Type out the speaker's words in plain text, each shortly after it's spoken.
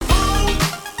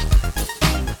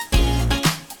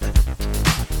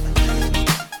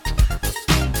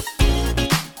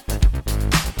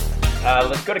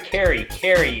let's go to Carrie.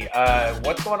 Carrie,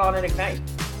 what's going on in Ignite?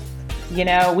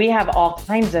 We have all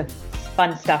kinds of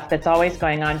fun stuff that's always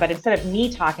going on, but instead of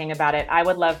me talking about it, I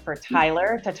would love for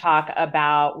Tyler to talk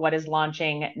about what is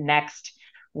launching next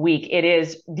week. It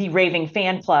is the Raving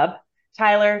Fan Club.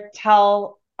 Tyler,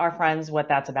 tell our friends what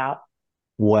that's about.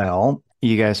 Well,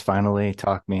 you guys finally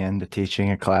talked me into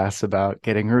teaching a class about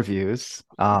getting reviews.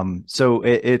 So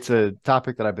it's a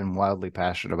topic that I've been wildly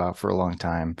passionate about for a long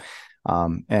time.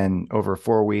 And over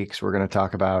 4 weeks, we're going to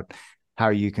talk about how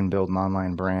you can build an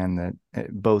online brand that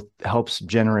both helps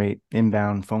generate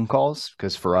inbound phone calls,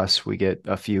 because for us, we get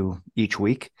a few each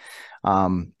week,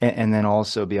 and then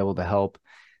also be able to help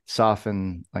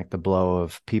soften like the blow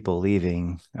of people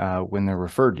leaving when they're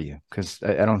referred to you. Because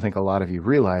I don't think a lot of you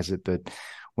realize it, but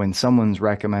when someone's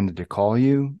recommended to call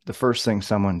you, the first thing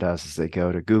someone does is they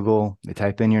go to Google, they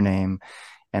type in your name,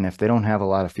 and if they don't have a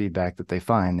lot of feedback that they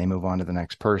find, they move on to the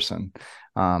next person.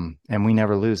 And we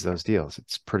never lose those deals.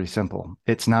 It's pretty simple.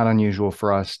 It's not unusual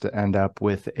for us to end up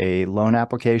with a loan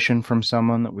application from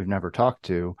someone that we've never talked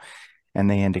to, and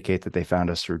they indicate that they found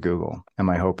us through Google. And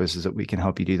my hope is that we can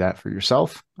help you do that for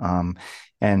yourself. By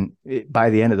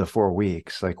the end of the 4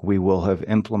 weeks, like, we will have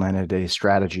implemented a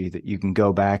strategy that you can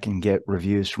go back and get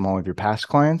reviews from all of your past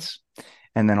clients,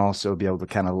 and then also be able to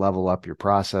kind of level up your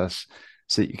process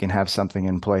so that you can have something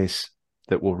in place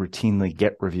that will routinely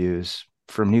get reviews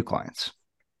from new clients.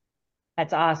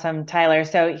 That's awesome, Tyler.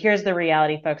 So here's the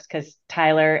reality, folks, because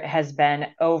Tyler has been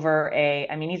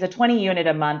he's a 20 unit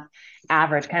a month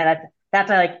average. Kind of that's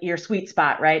like your sweet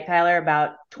spot, right, Tyler?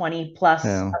 About 20 plus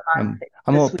a month.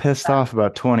 I'm a little pissed off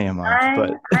about 20 a month,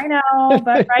 but I know,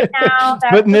 but right now,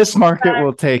 but in this market,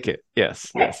 we'll take it.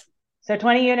 Yes, okay. yes. So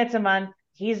 20 units a month.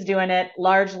 He's doing it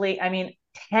largely.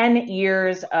 10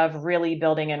 years of really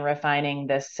building and refining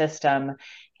this system.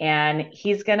 And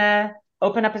he's going to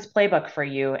open up his playbook for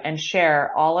you and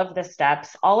share all of the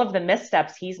steps, all of the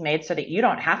missteps he's made so that you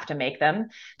don't have to make them,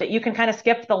 that you can kind of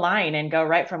skip the line and go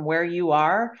right from where you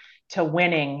are to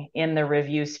winning in the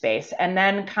review space. And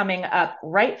then coming up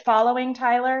right following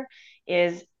Tyler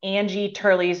is Angie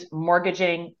Turley's mortgage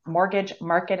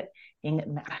marketing,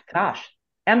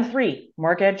 M3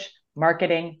 mortgage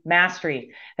marketing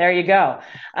mastery. There you go.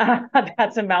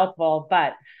 That's a mouthful,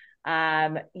 but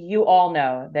you all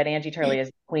know that Angie Turley is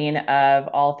the queen of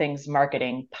all things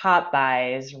marketing, pop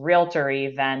buys, realtor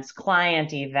events,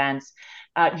 client events,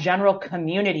 general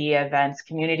community events,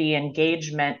 community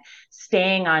engagement,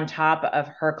 staying on top of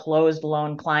her closed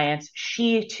loan clients.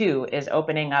 She too is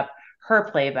opening up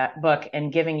her playbook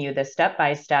and giving you the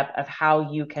step-by-step of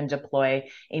how you can deploy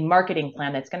a marketing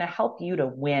plan that's going to help you to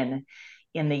win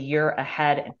in the year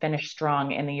ahead and finish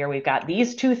strong in the year we've got.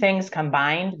 These two things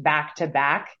combined back to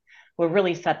back will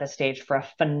really set the stage for a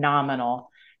phenomenal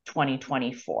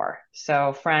 2024.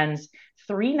 So friends,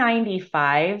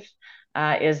 $395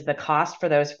 is the cost for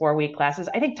those 4 week classes.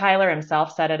 I think Tyler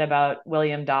himself said it about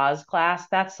William Dawes' class.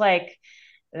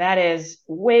 That is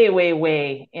way, way,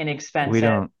 way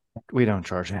inexpensive. We don't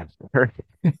charge that. One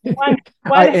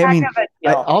heck of a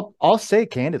deal. I'll say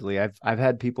candidly, I've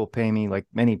had people pay me, like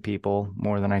many people,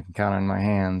 more than I can count on my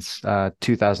hands,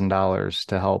 $2,000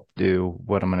 to help do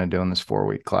what I'm going to do in this 4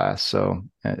 week class. So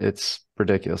it's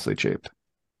ridiculously cheap.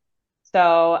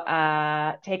 So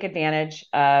take advantage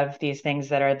of these things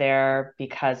that are there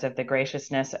because of the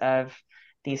graciousness of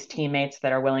these teammates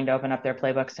that are willing to open up their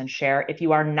playbooks and share. If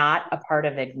you are not a part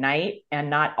of Ignite and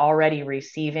not already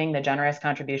receiving the generous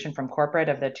contribution from corporate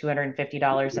of the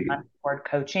 $250 a month toward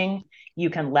coaching, you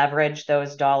can leverage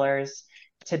those dollars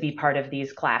to be part of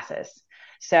these classes.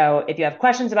 So if you have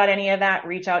questions about any of that,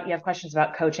 reach out. You have questions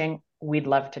about coaching, we'd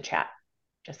love to chat.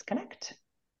 Just connect.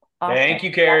 Awesome. Thank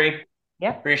you, Carrie.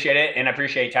 Yeah. Appreciate it. And I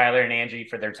appreciate Tyler and Angie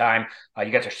for their time.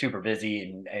 You guys are super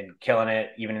busy and killing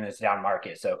it, even in this down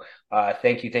market. So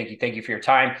thank you for your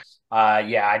time.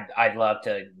 I'd love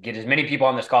to get as many people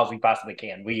on this call as we possibly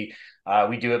can. We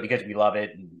do it because we love it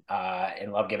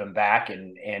and love giving back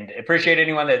and appreciate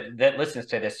anyone that listens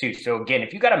to this too. So again,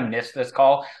 if you got to miss this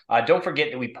call, don't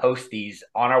forget that we post these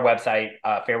on our website,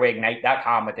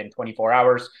 fairwayignite.com, within 24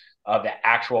 hours of the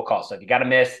actual call. So if you got to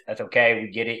miss, that's okay. We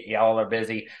get it. Y'all are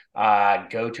busy.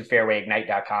 Go to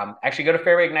fairwayignite.com. Actually, go to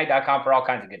fairwayignite.com for all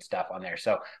kinds of good stuff on there.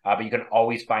 So, but you can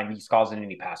always find these calls and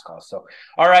any past calls. So,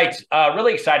 all right.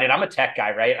 Really excited. I'm a tech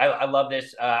guy, right? I love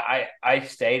this. I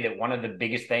say that one of the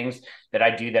biggest things that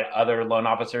I do that other loan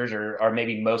officers or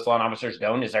maybe most loan officers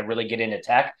don't is I really get into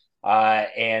tech.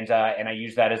 and I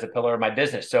use that as a pillar of my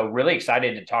business. So really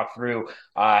excited to talk through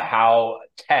how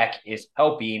tech is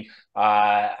helping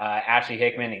Ashley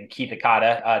Hickman and Keith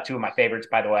Akata, two of my favorites,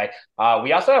 by the way.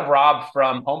 We also have Rob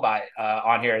from HomeBot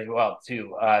on here as well,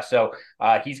 too. So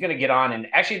he's going to get on. And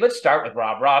actually, let's start with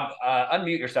Rob. Rob,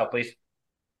 unmute yourself, please.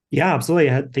 Yeah,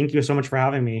 absolutely. Thank you so much for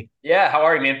having me. Yeah, how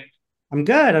are you, man? I'm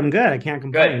good. I'm good. I can't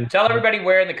complain. Good. Tell everybody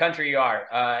where in the country you are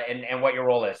and what your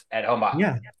role is at HomeBot.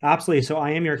 Yeah, absolutely. So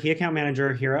I am your key account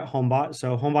manager here at HomeBot.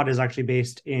 So HomeBot is actually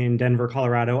based in Denver,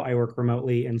 Colorado. I work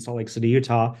remotely in Salt Lake City,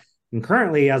 Utah. And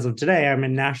currently, as of today, I'm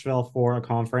in Nashville for a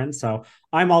conference. So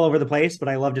I'm all over the place, but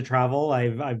I love to travel.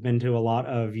 I've been to a lot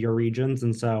of your regions.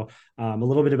 And so a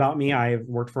little bit about me, I've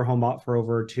worked for HomeBot for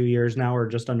over 2 years now, or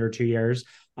just under 2 years.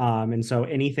 And so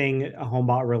anything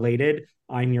HomeBot related,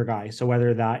 I'm your guy. So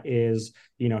whether that is,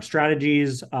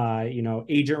 strategies,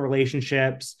 agent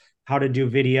relationships, how to do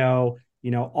video,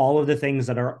 all of the things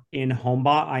that are in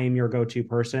HomeBot, I am your go-to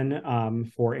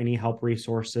person for any help,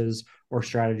 resources, or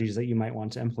strategies that you might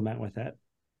want to implement with it.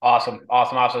 Awesome.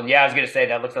 Yeah, I was going to say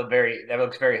that looks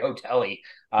very hotel-y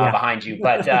behind you,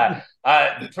 but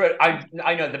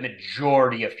I know the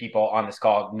majority of people on this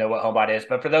call know what HomeBot is,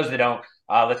 but for those that don't,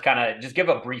 let's kind of just give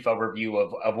a brief overview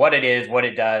of what it is, what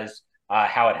it does,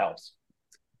 how it helps.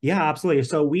 Yeah, absolutely.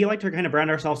 So we like to kind of brand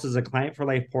ourselves as a client for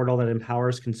life portal that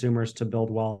empowers consumers to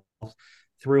build wealth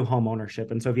through home ownership.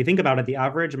 And so if you think about it, the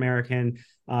average American,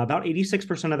 about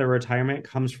 86% of their retirement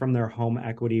comes from their home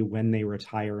equity when they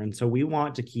retire. And so we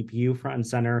want to keep you front and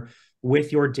center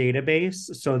with your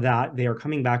database so that they are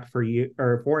coming back for you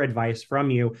or for advice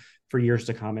from you for years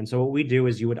to come. And so what we do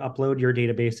is you would upload your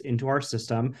database into our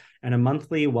system, and a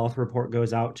monthly wealth report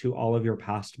goes out to all of your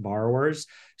past borrowers.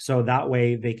 So that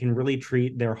way they can really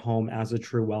treat their home as a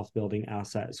true wealth building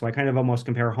asset. So I kind of almost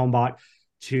compare HomeBot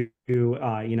to,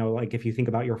 like if you think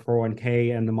about your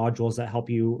 401k and the modules that help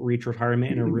you reach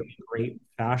retirement in a really great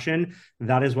fashion,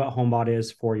 that is what HomeBot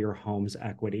is for your home's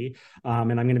equity.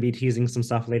 And I'm going to be teasing some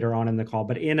stuff later on in the call,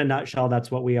 but in a nutshell, that's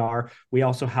what we are. We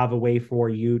also have a way for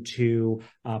you to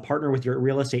partner with your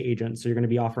real estate agent. So you're going to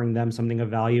be offering them something of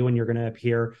value, and you're going to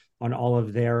appear on all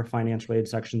of their financial aid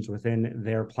sections within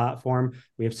their platform.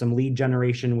 We have some lead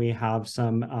generation. We have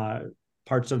some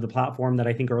parts of the platform that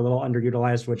I think are a little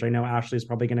underutilized, which I know Ashley is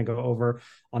probably going to go over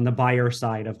on the buyer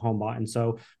side of HomeBot. And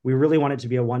so we really want it to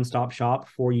be a one-stop shop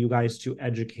for you guys to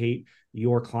educate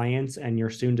your clients and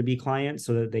your soon-to-be clients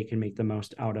so that they can make the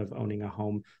most out of owning a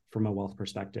home from a wealth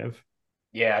perspective.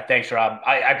 Yeah, thanks, Rob.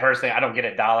 I personally, I don't get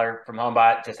a dollar from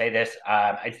HomeBot to say this.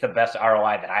 It's the best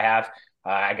ROI that I have.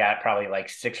 I got probably like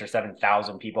 6,000 or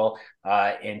 7,000 people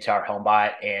into our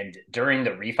HomeBot. And during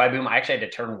the refi boom, I actually had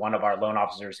to turn one of our loan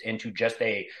officers into just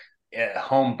a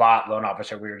HomeBot loan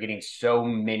officer. We were getting so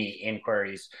many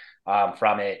inquiries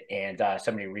from it and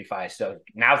so many refis. So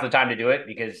now's the time to do it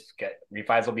because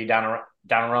refis will be down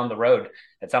around the road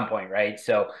at some point, right?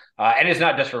 So, and it's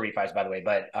not just for refis, by the way,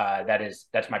 but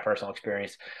that's my personal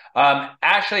experience.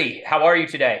 Ashley, how are you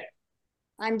today?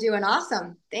 I'm doing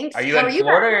awesome. Thanks. Are you in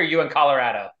Florida or are you in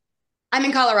Colorado? I'm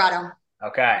in Colorado.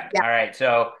 Okay. Yeah. All right.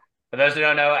 So for those who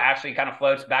don't know, Ashley kind of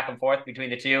floats back and forth between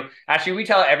the two. Ashley, we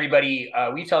tell everybody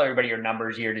your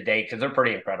numbers year to date because they're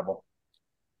pretty incredible.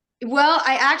 Well,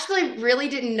 I actually really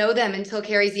didn't know them until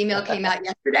Carrie's email came out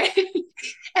yesterday.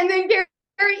 And then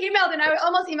Carrie emailed and I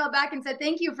almost emailed back and said,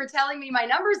 thank you for telling me my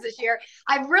numbers this year.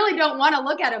 I really don't want to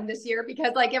look at them this year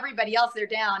because like everybody else, they're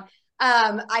down.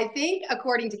 I think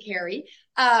according to Carrie,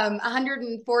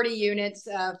 140 units,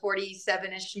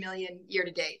 47-ish million year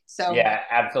to date. So yeah,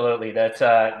 absolutely.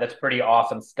 That's pretty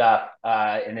awesome stuff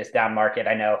in this down market.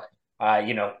 I know,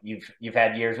 you've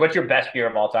had years. What's your best year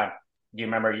of all time? Do you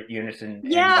remember units in?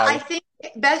 Yeah, I think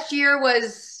best year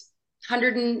was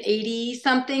 180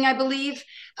 something, I believe,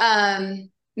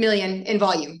 million in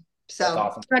volume. So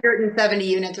awesome. 270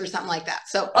 units or something like that.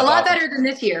 So a lot better than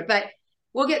this year, but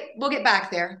we'll get back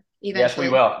there. Eventually.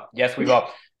 Yes, we will.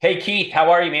 Hey, Keith, how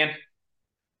are you, man?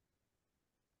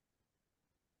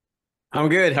 I'm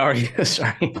good. How are you?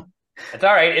 Sorry. It's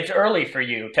all right. It's early for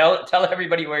you. Tell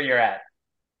everybody where you're at.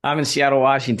 I'm in Seattle,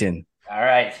 Washington. All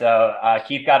right. So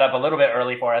Keith got up a little bit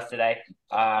early for us today.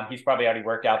 He's probably already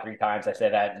worked out 3 times. I say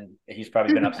that, and he's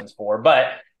probably been up since 4.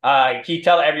 But Keith,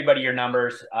 tell everybody your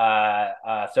numbers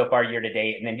so far year to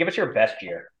date, and then give us your best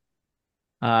year.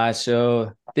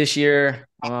 So this year,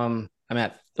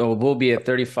 we'll be at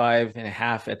 35 and a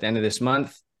half at the end of this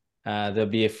month. There'll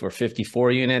be for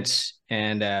 54 units,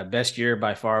 and best year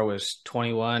by far was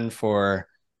 21 for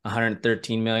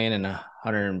 113 million and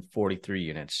 143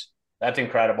 units. That's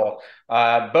incredible.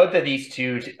 Both of these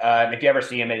two, if you ever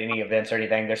see them at any events or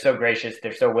anything, they're so gracious.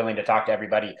 They're so willing to talk to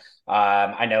everybody.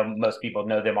 I know most people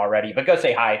know them already, but go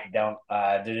say hi if you don't.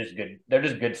 They're just good. They're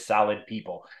just good, solid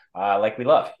people, like we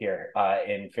love here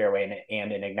in Fairway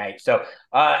and in Ignite. So,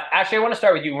 Ashley, I want to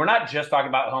start with you. We're not just talking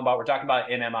about HomeBot. We're talking about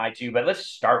MMI too, but let's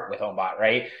start with HomeBot,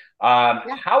 right?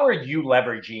 Yeah. How are you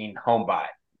leveraging HomeBot?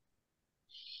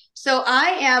 So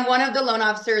I am one of the loan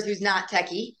officers who's not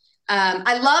techie.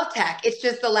 I love tech. It's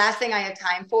just the last thing I have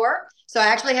time for. So I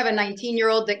actually have a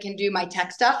 19-year-old that can do my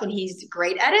tech stuff and he's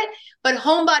great at it. But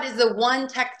HomeBot is the one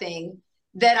tech thing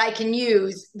that I can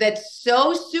use that's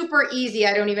so super easy.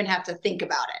 I don't even have to think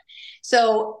about it.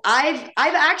 So I've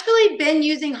actually been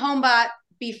using HomeBot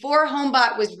before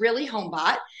HomeBot was really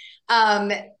HomeBot.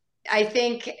 I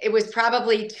think it was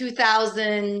probably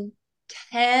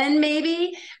 2010,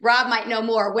 maybe. Rob might know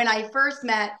more. When I first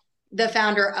met the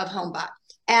founder of HomeBot.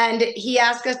 And he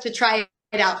asked us to try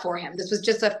it out for him. This was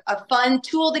just a fun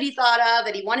tool that he thought of,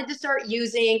 that he wanted to start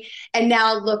using. And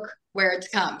now look where it's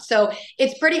come. So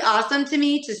it's pretty awesome to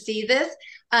me to see this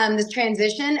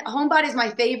transition. HomeBot is my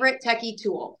favorite techie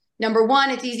tool. Number one,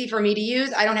 it's easy for me to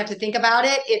use. I don't have to think about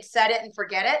it. It's set it and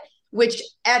forget it, which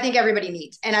I think everybody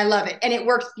needs. And I love it. And it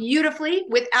works beautifully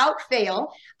without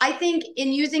fail. I think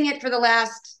in using it for the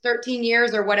last 13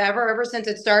 years or whatever, ever since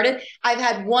it started, I've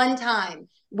had one time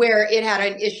where it had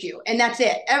an issue, and that's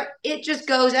it. It just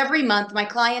goes every month. My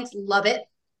clients love it.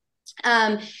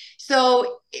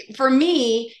 So for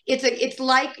me, it's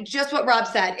like just what Rob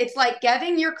said. It's like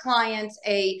giving your clients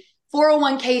a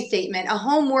 401k statement, a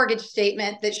home mortgage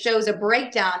statement that shows a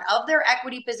breakdown of their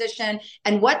equity position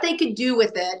and what they could do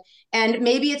with it. And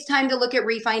maybe it's time to look at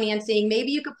refinancing.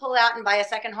 Maybe you could pull out and buy a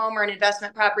second home or an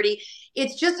investment property.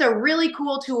 It's just a really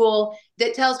cool tool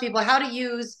that tells people how to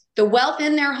use the wealth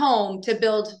in their home to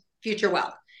build future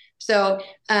wealth. So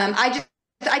I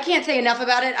can't say enough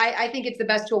about it. I think it's the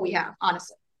best tool we have,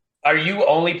 honestly. Are you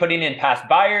only putting in past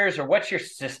buyers, or what's your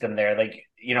system there? Like,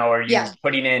 are you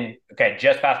putting in,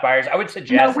 just past buyers? I would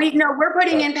suggest. We're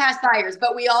putting in past buyers,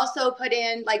 but we also put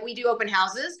in, like, we do open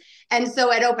houses. And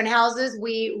so at open houses,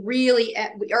 we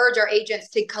urge our agents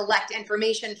to collect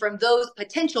information from those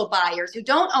potential buyers who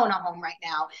don't own a home right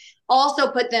now,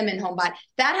 also put them in HomeBot.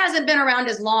 That hasn't been around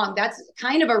as long. That's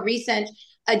kind of a recent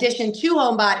addition to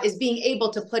HomeBot, is being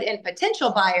able to put in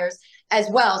potential buyers as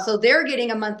well. So they're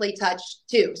getting a monthly touch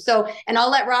too. So, and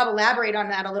I'll let Rob elaborate on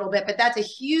that a little bit, but that's a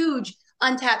huge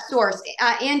untapped source.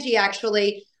 Angie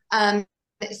actually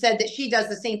said that she does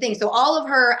the same thing. So all of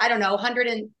her,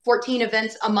 114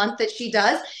 events a month that she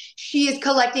does, she is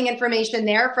collecting information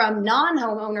there from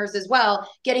non-homeowners as well,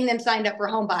 getting them signed up for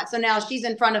HomeBot. So now she's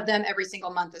in front of them every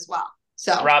single month as well.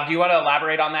 So Rob, do you want to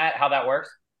elaborate on that, how that works?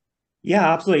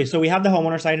 Yeah, absolutely. So we have the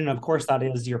homeowner side, and of course that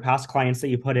is your past clients that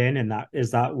you put in, and that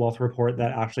is that wealth report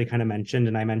that Ashley kind of mentioned,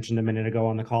 and I mentioned a minute ago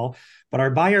on the call. But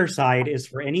our buyer side is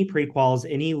for any pre-quals,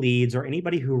 any leads, or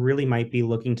anybody who really might be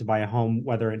looking to buy a home,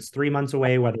 whether it's 3 months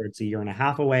away, whether it's a year and a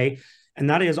half away. And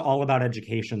that is all about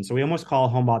education. So we almost call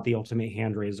HomeBot the ultimate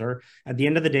hand raiser. At the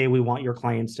end of the day, we want your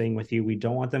clients staying with you. We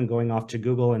don't want them going off to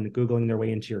Google and Googling their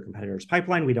way into your competitor's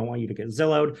pipeline. We don't want you to get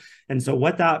Zillowed. And so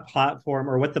what that platform,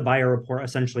 or what the buyer report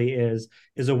essentially is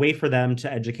a way for them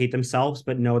to educate themselves,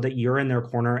 but know that you're in their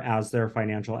corner as their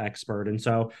financial expert. And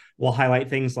so we'll highlight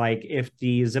things like, if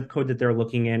the zip code that they're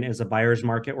looking in is a buyer's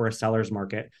market or a seller's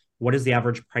market, what is the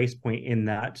average price point in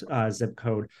that zip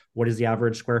code? What is the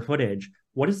average square footage?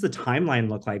 What does the timeline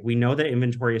look like? We know that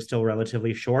inventory is still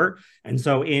relatively short. And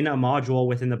so in a module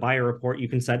within the buyer report, you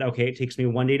can set, okay, it takes me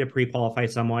 1 day to pre-qualify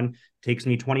someone, takes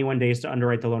me 21 days to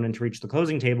underwrite the loan and to reach the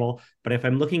closing table. But if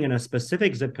I'm looking in a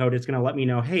specific zip code, it's going to let me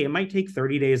know, hey, it might take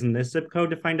 30 days in this zip code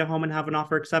to find a home and have an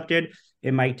offer accepted.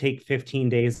 It might take 15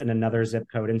 days in another zip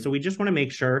code. And so we just want to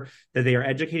make sure that they are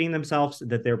educating themselves,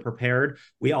 that they're prepared.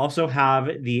 We also have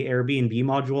the Airbnb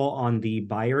module on the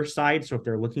buyer side. So if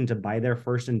they're looking to buy their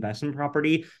first investment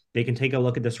property, they can take a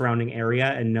look at the surrounding area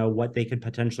and know what they could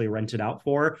potentially rent it out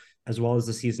for, as well as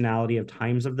the seasonality of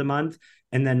times of the month.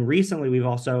 And then recently, we've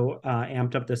also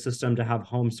amped up the system to have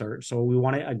home search. So we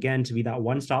want it, again, to be that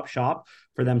one-stop shop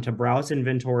for them to browse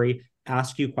inventory,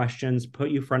 ask you questions, put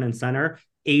you front and center.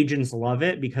 Agents love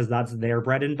it because that's their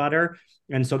bread and butter.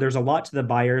 And so there's a lot to the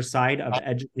buyer's side of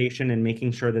education and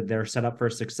making sure that they're set up for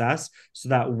success, so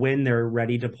that when they're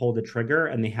ready to pull the trigger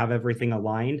and they have everything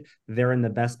aligned, they're in the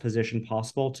best position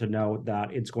possible to know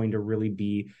that it's going to really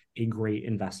be a great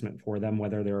investment for them,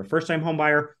 whether they're a first-time home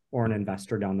buyer or an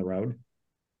investor down the road.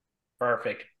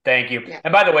 Perfect. Thank you. Yeah.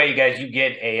 And by the way, you guys, you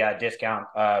get a discount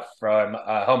from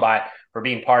HomeBot for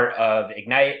being part of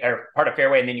Ignite or part of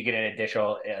Fairway, and then you get an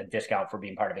additional discount for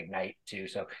being part of Ignite too.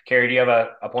 So, Carrie, do you have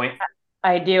a point?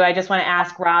 I do. I just want to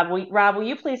ask Rob. Rob, will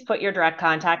you please put your direct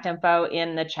contact info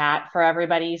in the chat for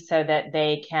everybody so that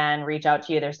they can reach out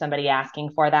to you? There's somebody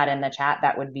asking for that in the chat.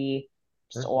 That would be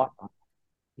just awesome.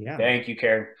 Yeah. Thank you,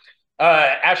 Karen.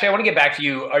 Ashley, I want to get back to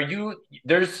you.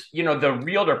 There's the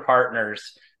realtor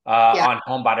partners on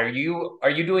HomeBot. Are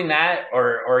you doing that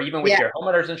or even with your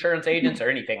homeowners insurance agents or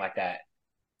anything like that?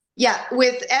 Yeah,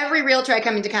 with every realtor I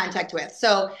come into contact with.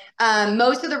 So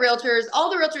most of the realtors,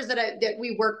 all the realtors that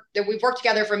we've worked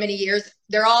together for many years,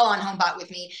 they're all on HomeBot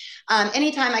with me.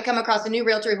 Anytime I come across a new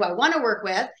realtor who I want to work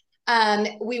with,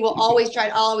 I'll always try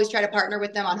to partner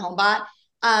with them on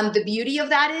HomeBot. The beauty of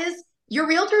that is your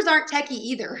realtors aren't techie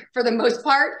either for the most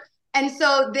part. And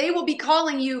so they will be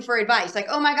calling you for advice. Like,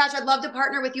 oh my gosh, I'd love to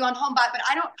partner with you on HomeBot, but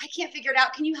I can't figure it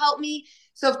out. Can you help me?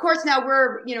 So of course, now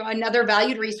we're, another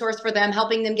valued resource for them,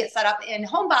 helping them get set up in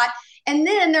HomeBot. And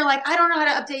then they're like, I don't know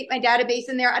how to update my database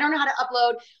in there. I don't know how to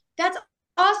upload. That's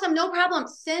awesome. No problem.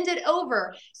 Send it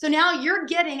over. So now you're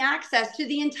getting access to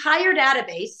the entire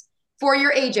database for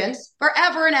your agents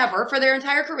forever and ever for their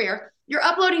entire career. You're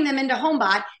uploading them into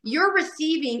HomeBot. You're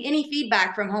receiving any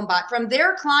feedback from HomeBot from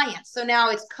their clients. So now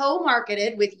it's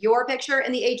co-marketed with your picture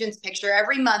and the agent's picture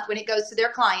every month when it goes to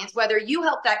their clients, whether you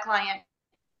help that client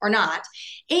or not.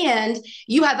 And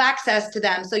you have access to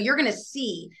them. So you're going to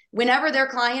see whenever their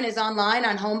client is online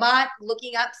on HomeBot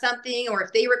looking up something, or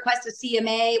if they request a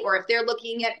CMA, or if they're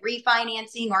looking at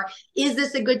refinancing, or is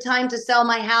this a good time to sell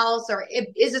my house, or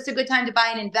is this a good time to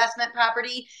buy an investment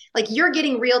property? Like, you're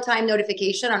getting real-time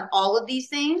notification on all of these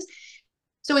things.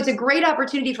 So it's a great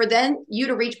opportunity for then you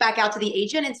to reach back out to the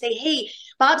agent and say, hey,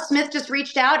 Bob Smith just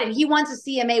reached out and he wants a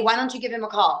CMA. Why don't you give him a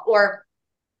call? Or,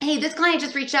 hey, this client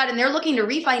just reached out and they're looking to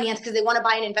refinance because they want to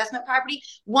buy an investment property.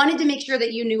 Wanted to make sure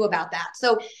that you knew about that.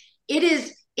 So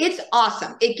it's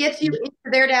awesome. It gets you into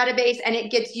their database and it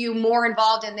gets you more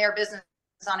involved in their business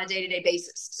on a day-to-day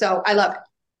basis. So I love it.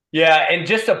 Yeah. And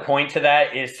just a point to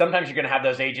that is sometimes you're going to have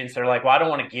those agents that are like, well, I don't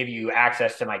want to give you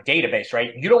access to my database,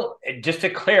 right? You don't, just to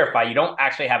clarify, you don't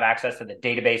actually have access to the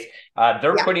database.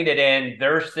 They're putting it in,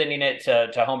 they're sending it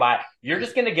to HomeBot. You're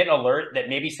just going to get an alert that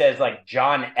maybe says like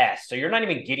John S. So you're not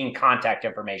even getting contact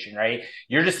information, right?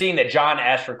 You're just seeing that John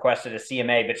S requested a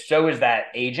CMA, but so is that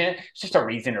agent. It's just a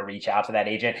reason to reach out to that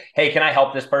agent. Hey, can I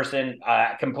help this person?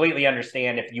 Completely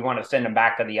understand if you want to send them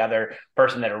back to the other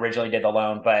person that originally did the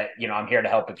loan, but I'm here to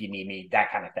help if you need me,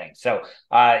 that kind of thing. So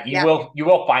you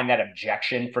will find that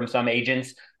objection from some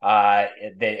agents that,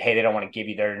 hey, they don't want to give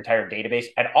you their entire database.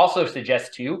 I'd also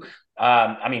suggest too,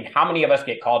 how many of us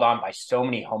get called on by so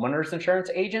many homeowners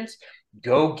insurance agents?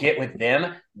 Go get with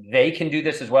them. They can do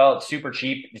this as well. It's super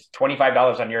cheap. It's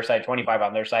 $25 on your side, $25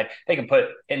 on their side. They can put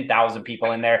 10,000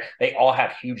 people in there. They all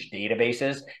have huge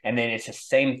databases. And then it's the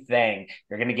same thing.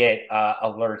 You're going to get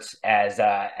alerts as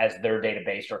their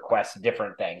database requests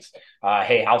different things.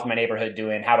 Hey, how's my neighborhood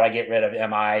doing? How do I get rid of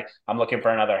MI? I'm looking for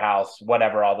another house,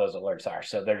 whatever all those alerts are.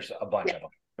 So there's a bunch of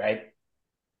them, right?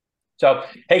 So,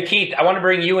 hey, Keith, I want to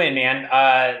bring you in, man.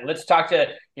 Let's talk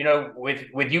to,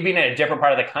 with you being in a different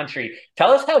part of the country,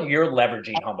 tell us how you're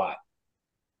leveraging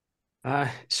HomeBot.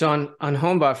 So on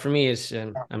HomeBot for me is,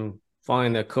 I'm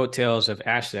following the coattails of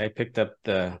Ashley. I picked up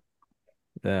the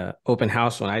open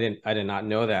house one. I did not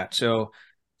know that. So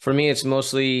for me, it's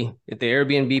mostly the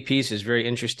Airbnb piece is very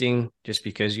interesting just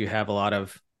because you have a lot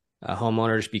of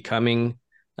homeowners becoming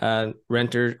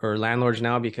renters or landlords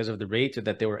now because of the rate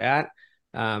that they were at.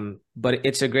 But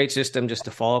it's a great system just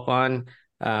to follow up on.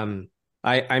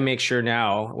 I make sure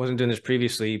now, I wasn't doing this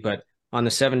previously, but on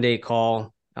the 7-day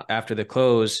call after the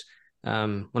close,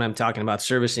 when I'm talking about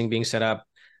servicing being set up,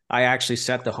 I actually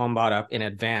set the HomeBot up in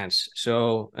advance.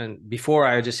 So, and before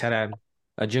I just had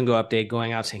a Jingo update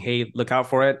going out saying, hey, look out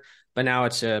for it. But now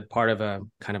it's a part of a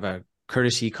kind of a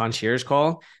courtesy concierge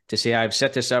call to say, I've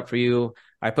set this up for you.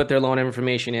 I put their loan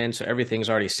information in, so everything's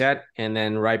already set. And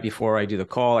then right before I do the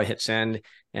call, I hit send,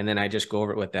 and then I just go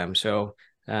over it with them. So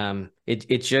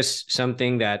it's just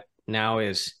something that now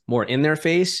is more in their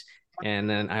face. And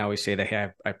then I always say that, hey,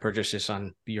 I purchased this as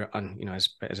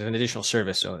an additional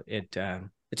service. So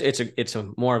it's a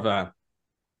more of a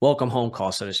welcome home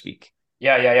call, so to speak.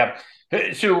 Yeah.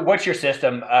 So what's your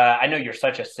system? I know you're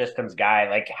such a systems guy.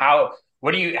 Like how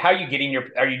are you getting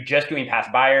are you just doing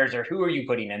past buyers, or who are you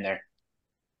putting in there?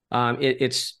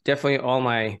 It's definitely all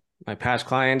my past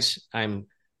clients. I'm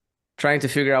trying to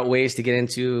figure out ways to get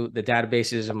into the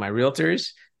databases of my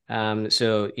realtors.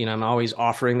 So, I'm always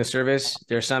offering the service.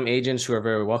 There are some agents who are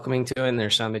very welcoming to it, and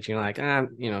there's some that you're like,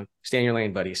 stay in your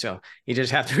lane, buddy. So you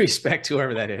just have to respect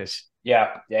whoever that is.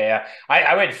 Yeah.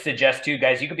 I would suggest too,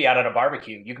 guys, you could be out at a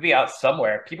barbecue. You could be out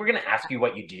somewhere. People are going to ask you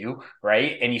what you do,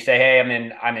 right? And you say, hey,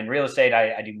 I'm in real estate.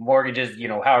 I do mortgages,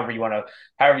 however you want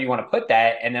to put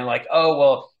that. And then like, oh,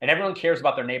 well, and everyone cares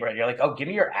about their neighborhood. You're like, oh, give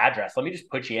me your address. Let me just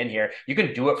put you in here. You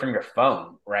can do it from your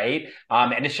phone, right?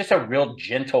 And it's just a real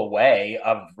gentle way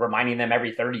of reminding them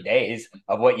every 30 days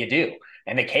of what you do.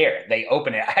 And they care. They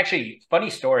open it. Actually, funny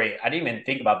story. I didn't even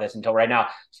think about this until right now. I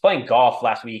was playing golf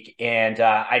last week, and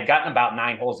I'd gotten about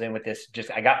 9 holes in with this.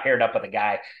 I got paired up with a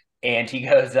guy, and he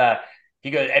goes,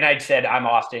 and I said, I'm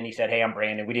Austin. He said, hey, I'm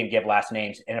Brandon. We didn't give last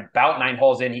names. And about 9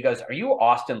 holes in, he goes, are you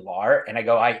Austin Lahr? And I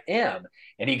go, I am.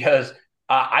 And he goes,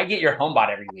 I get your home bot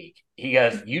every week. He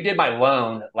goes, you did my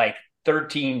loan like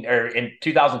in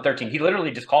 2013. He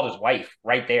literally just called his wife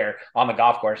right there on the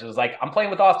golf course. It was like, I'm playing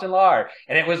with Austin Lahr.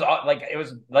 And it was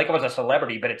like I was a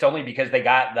celebrity, but it's only because they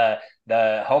got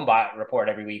the HomeBot report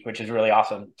every week, which is really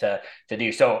awesome to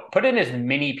do. So put in as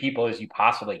many people as you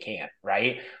possibly can,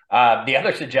 right? The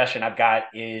other suggestion I've got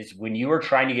is when you are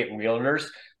trying to get realtors,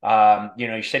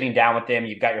 you're sitting down with them,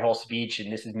 you've got your whole speech,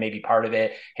 and this is maybe part of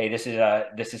it. Hey, this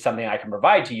is something I can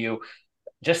provide to you.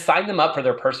 Just sign them up for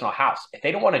their personal house. If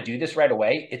they don't want to do this right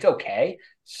away, it's okay.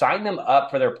 Sign them up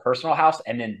for their personal house,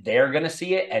 and then they're going to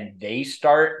see it, and they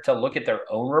start to look at their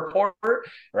own report,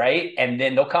 right? And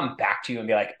then they'll come back to you and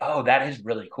be like, oh, that is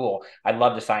really cool. I'd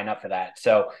love to sign up for that.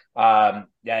 So yeah,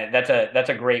 that's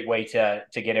a great way to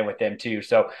get in with them too.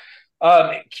 So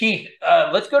Keith,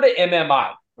 let's go to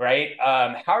MMI. Right?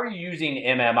 How are you using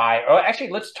MMI? Or actually,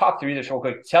 let's talk through this real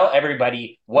quick. Tell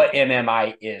everybody what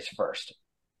MMI is first.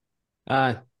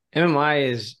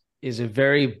 MMI is a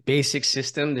very basic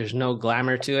system. There's no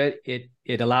glamour to it.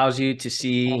 It allows you to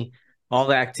see all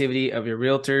the activity of your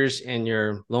realtors and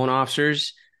your loan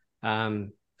officers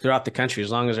throughout the country,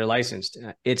 as long as they're licensed.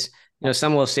 It's,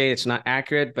 some will say it's not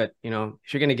accurate, but if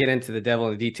you're going to get into the devil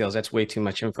in the details, that's way too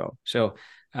much info. So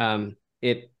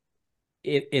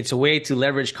it's a way to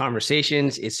leverage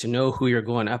conversations. It's to know who you're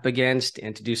going up against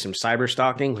and to do some cyber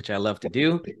stalking, which I love to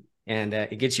do. And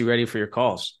it gets you ready for your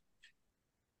calls.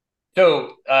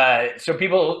 So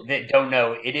people that don't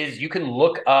know, you can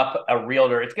look up a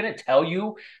realtor. It's going to tell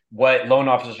you what loan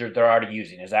officers they're already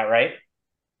using. Is that right?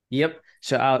 Yep.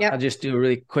 So I'll just do a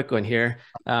really quick one here.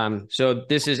 So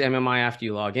this is MMI after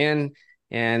you log in,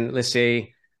 and let's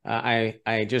say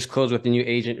I just closed with the new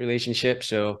agent relationship.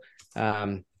 So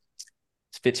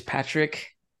it's Fitzpatrick.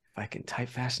 If I can type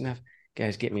fast enough,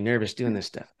 guys get me nervous doing this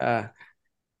stuff.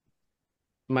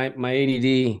 My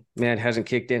ADD, man, hasn't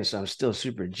kicked in, so I'm still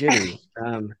super jittery.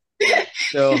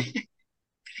 So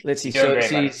let's see. So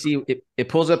see, it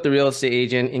pulls up the real estate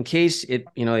agent in case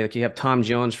like you have Tom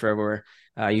Jones for everywhere.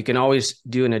 You can always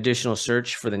do an additional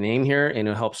search for the name here, and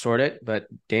it'll help sort it. But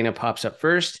Dana pops up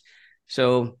first.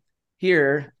 So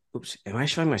here, oops, am I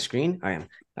showing my screen? I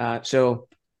am. So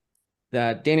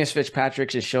the Dana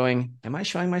Fitzpatrick is showing. Am I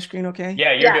showing my screen? Okay.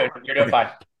 Yeah, you're good. You're doing fine.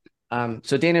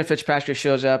 So Dana Fitzpatrick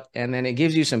shows up, and then it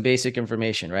gives you some basic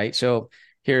information, right? So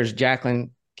here's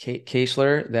Jacqueline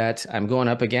Kaesler that I'm going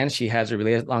up against. She has a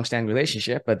really long-standing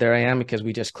relationship, but there I am because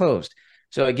we just closed.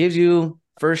 So it gives you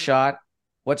first shot,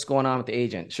 what's going on with the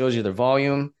agent. It shows you their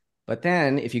volume. But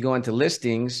then if you go into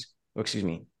listings,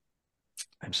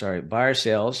 buyer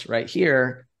sales right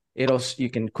here, you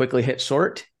can quickly hit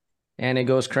sort, and it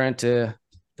goes current to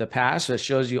the past. So it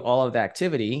shows you all of the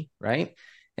activity, right?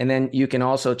 And then you can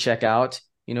also check out,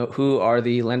 who are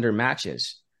the lender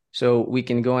matches. So we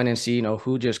can go in and see,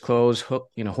 who just closed,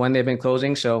 when they've been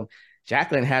closing. So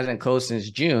Jacqueline hasn't closed since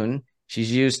June.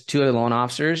 She's used 2 of the loan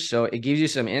officers. So it gives you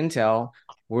some intel.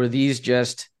 Were these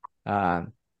just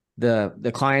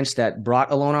the clients that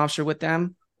brought a loan officer with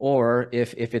them, or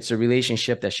if it's a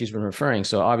relationship that she's been referring.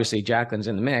 So obviously Jacqueline's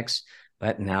in the mix,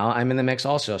 but now I'm in the mix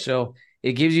also. So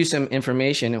it gives you some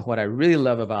information. And what I really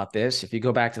love about this, if you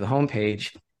go back to the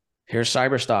homepage, here's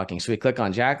cyber stalking. So we click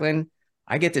on Jacqueline.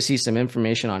 I get to see some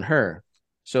information on her.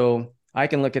 So I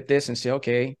can look at this and say,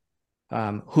 okay,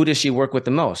 who does she work with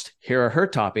the most? Here are her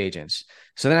top agents.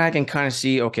 So then I can kind of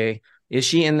see, okay, is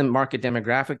she in the market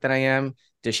demographic that I am?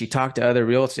 Does she talk to other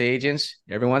real estate agents?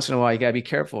 Every once in a while, you got to be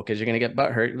careful because you're going to get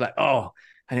butthurt. You're like, oh,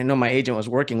 I didn't know my agent was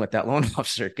working with that loan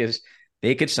officer, because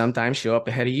they could sometimes show up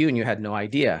ahead of you and you had no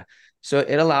idea. So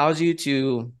it allows you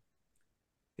to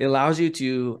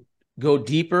go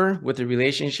deeper with the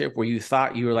relationship where you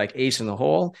thought you were like ace in the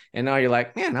hole. And now you're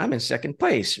like, man, I'm in second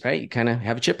place, right? You kind of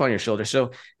have a chip on your shoulder.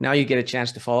 So now you get a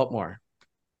chance to follow up more.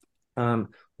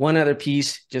 One other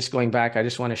piece, just going back, I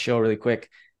just want to show really quick.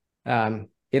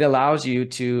 it allows you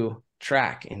to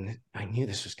track. And I knew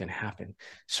this was going to happen.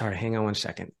 Sorry, hang on one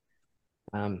second.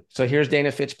 So here's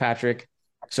Dana Fitzpatrick.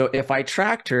 So if I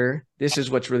tracked her, this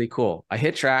is what's really cool. I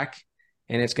hit track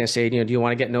and it's going to say, do you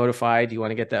want to get notified? Do you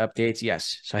want to get the updates?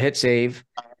 Yes. So I hit save.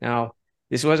 Now,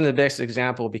 this wasn't the best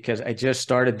example because I just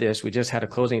started this. We just had a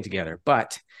closing together.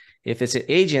 But if it's an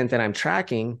agent that I'm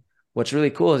tracking, what's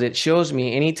really cool is it shows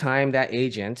me anytime that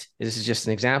agent, this is just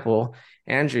an example,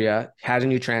 Andrea has a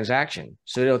new transaction.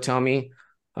 So it'll tell me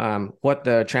what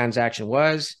the transaction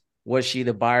was she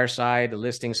the buyer side, the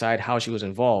listing side, how she was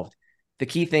involved. The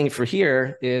key thing for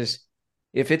here is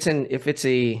if it's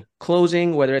a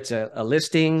closing, whether it's a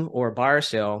listing or a buyer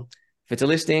sale, if it's a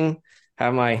listing,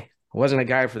 I wasn't a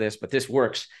guy for this, but this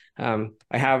works. I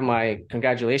have my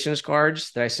congratulations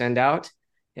cards that I send out,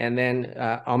 and then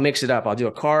I'll mix it up. I'll do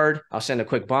a card. I'll send a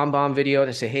quick bomb video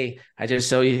to say, hey, I just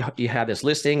saw you had this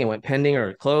listing and went pending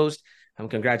or closed.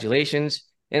 Congratulations.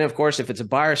 And of course, if it's a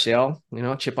buyer sale,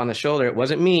 chip on the shoulder, it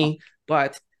wasn't me,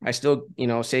 but I still,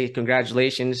 say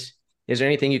congratulations. Is there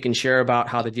anything you can share about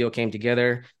how the deal came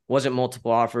together? Was it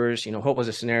multiple offers? What was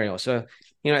the scenario? So,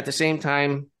 at the same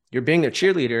time, you're being their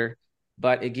cheerleader,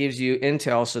 but it gives you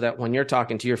intel so that when you're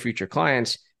talking to your future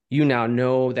clients, you now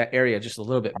know that area just a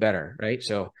little bit better, right?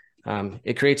 So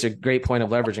it creates a great point of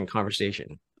leverage in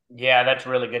conversation. Yeah, that's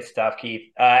really good stuff,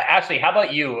 Keith. Ashley, how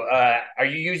about you? Are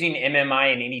you using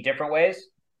MMI in any different ways?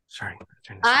 Sorry.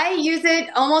 I use it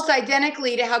almost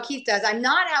identically to how Keith does. I'm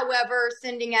not, however,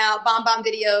 sending out BombBomb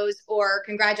videos or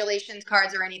congratulations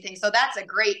cards or anything. So that's a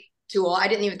great tool. I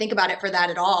didn't even think about it for that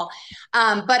at all.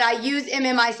 But I use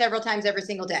MMI several times every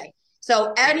single day.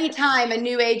 So anytime a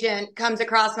new agent comes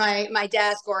across my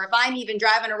desk, or if I'm even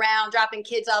driving around, dropping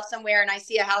kids off somewhere and I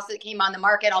see a house that came on the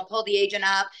market, I'll pull the agent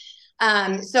up.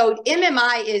 So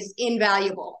MMI is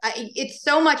invaluable. It's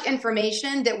so much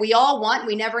information that we all want,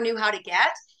 we never knew how to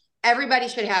get. Everybody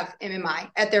should have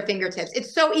MMI at their fingertips.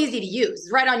 It's so easy to use.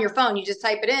 It's right on your phone. You just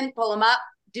type it in, pull them up,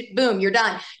 boom, you're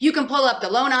done. You can pull up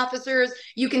the loan officers.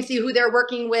 You can see who they're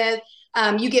working with.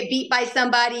 You get beat by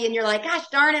somebody and you're like, gosh,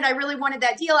 darn it, I really wanted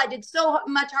that deal. I did so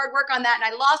much hard work on that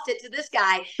and I lost it to this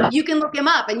guy. You can look him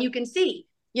up and you can see,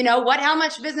 how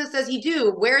much business does he do?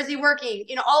 Where is he working?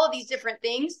 All of these different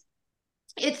things.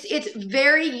 It's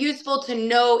very useful to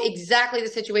know exactly the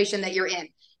situation that you're in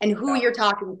and who you're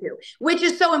talking to, which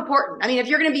is so important. I mean, if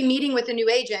you're going to be meeting with a new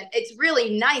agent, it's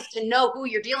really nice to know who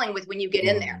you're dealing with when you get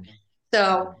in there.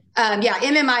 So yeah,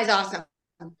 MMI is awesome.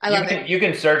 I love it. You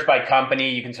can search by company,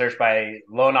 you can search by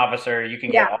loan officer, you can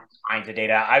get all kinds of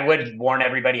data. I would warn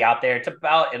everybody out there, it's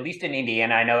about, at least in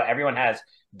Indiana, I know everyone has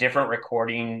different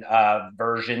recording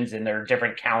versions in their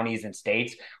different counties and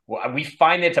states. We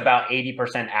find it's about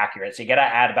 80% accurate. So you got to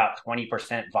add about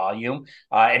 20% volume.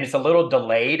 And it's a little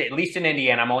delayed, at least in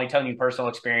Indiana. I'm only telling you personal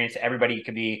experience. Everybody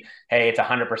could be, hey, it's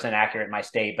 100% accurate in my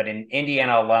state. But in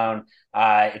Indiana alone,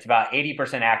 it's about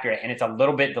 80% accurate and it's a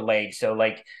little bit delayed. So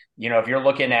like, if you're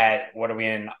looking at, what are we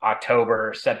in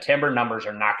October, September numbers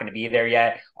are not going to be there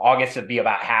yet. August would be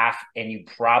about half, and you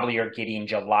probably are getting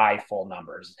July full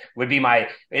numbers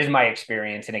is my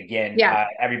experience. And again,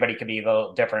 everybody could be a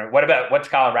little different. What's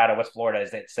Colorado? What's Florida?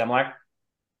 Is it similar?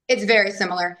 It's very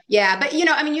similar. Yeah. But, you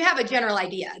have a general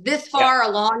idea this far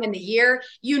along in the year,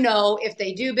 if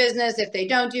they do business, if they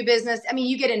don't do business. I mean,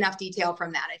 you get enough detail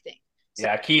from that, I think. So,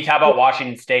 yeah. Keith, how about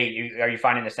Washington State? Are you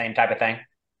finding the same type of thing?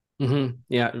 Mm-hmm.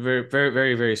 Yeah, very, very,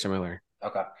 very, very similar.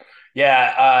 Okay.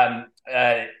 Yeah.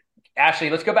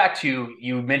 Ashley, let's go back to,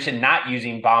 you mentioned not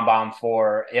using BombBomb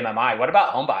for MMI. What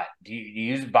about HomeBot? Do you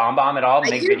use BombBomb at all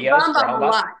to make videos for HomeBot? A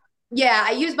lot. Yeah,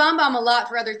 I use BombBomb a lot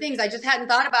for other things. I just hadn't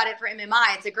thought about it for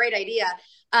MMI. It's a great idea.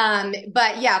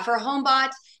 But yeah, for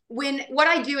HomeBot, what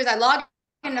I do is I log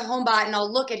into HomeBot and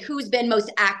I'll look at who's been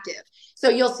most active. So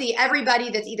you'll see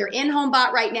everybody that's either in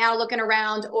HomeBot right now looking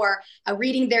around or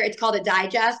reading it's called a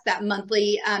digest, that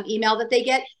monthly email that they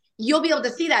get. You'll be able to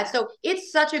see that. So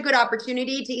it's such a good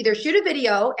opportunity to either shoot a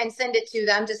video and send it to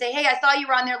them to say, hey, I saw you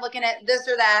were on there looking at this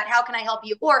or that. How can I help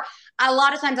you? Or a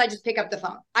lot of times I just pick up the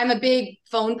phone. I'm a big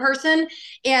phone person.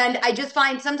 And I just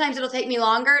find sometimes it'll take me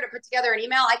longer to put together an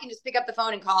email. I can just pick up the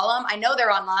phone and call them. I know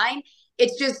they're online.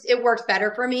 It works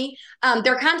better for me.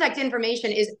 Their contact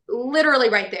information is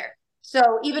literally right there.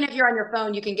 So even if you're on your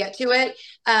phone, you can get to it.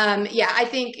 Yeah, I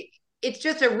think it's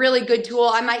just a really good tool.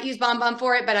 I might use BombBomb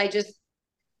for it, but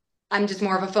I'm just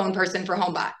more of a phone person for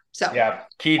HomeBot. So yeah,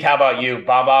 Keith, how about you?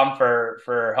 BombBomb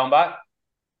for HomeBot?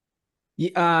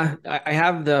 Yeah, I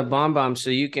have the BombBomb, so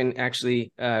you can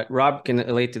actually Rob can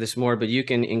relate to this more, but you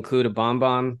can include a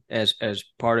BombBomb as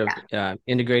part of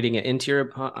integrating it into your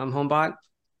HomeBot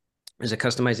as a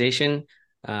customization.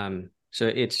 So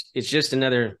it's just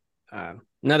another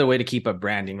another way to keep up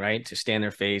branding, right? To stay in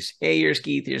their face. Hey, here's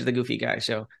Keith. Here's the goofy guy.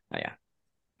 So, yeah.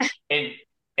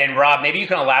 And Rob, maybe you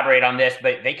can elaborate on this,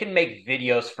 but they can make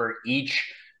videos for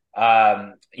each,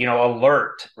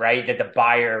 alert, right? That the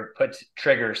buyer puts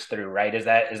triggers through, right? Is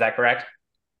that correct?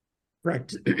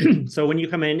 Correct. So when you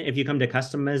come in, if you come to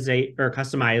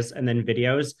customize and then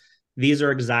videos, these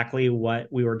are exactly what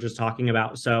we were just talking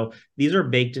about. So these are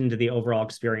baked into the overall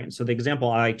experience. So the example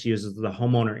I like to use is the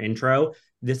homeowner intro.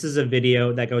 This is a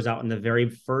video that goes out in the very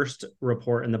first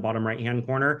report in the bottom right-hand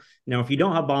corner. Now, if you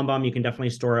don't have BombBomb, you can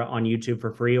definitely store it on YouTube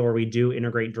for free, or we do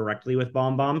integrate directly with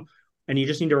BombBomb. And you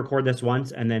just need to record this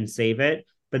once and then save it.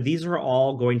 But these are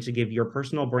all going to give your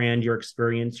personal brand, your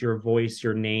experience, your voice,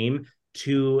 your name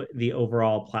to the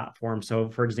overall platform. So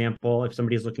for example, if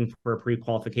somebody's looking for a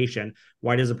pre-qualification,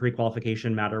 why does a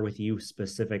pre-qualification matter with you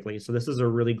specifically? So this is a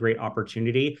really great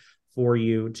opportunity for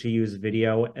you to use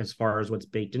video as far as what's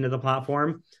baked into the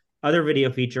platform. Other video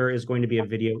feature is going to be a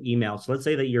video email. So let's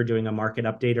say that you're doing a market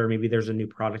update, or maybe there's a new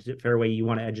product at Fairway you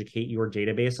want to educate your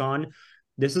database on.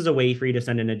 This is a way for you to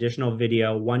send an additional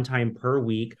video one time per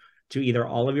week to either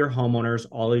all of your homeowners,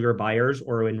 all of your buyers,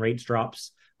 or when rates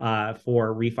drops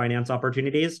for refinance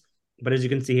opportunities. But as you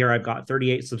can see here, I've got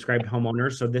 38 subscribed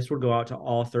homeowners. So this would go out to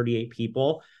all 38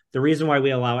 people. The reason why we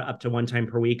allow it up to one time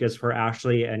per week is for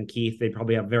Ashley and Keith. They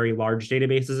probably have very large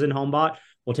databases in HomeBot.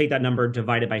 We'll take that number,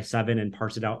 divide it by 7, and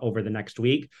parse it out over the next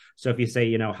week. So if you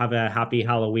say, have a happy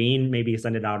Halloween, maybe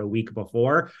send it out a week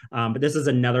before. But this is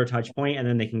another touch point, and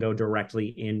then they can go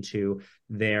directly into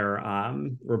their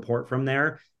report from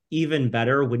there. Even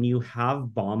better, when you have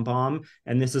BombBomb,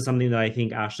 and this is something that I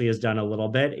think Ashley has done a little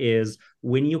bit, is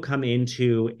when you come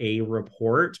into a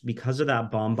report, because of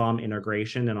that BombBomb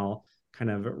integration, and I'll kind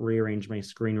of rearrange my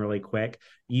screen really quick,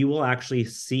 you will actually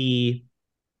see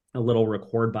a little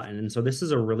record button. And so this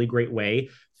is a really great way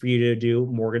for you to do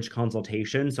mortgage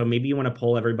consultation. So maybe you want to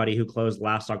pull everybody who closed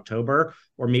last October,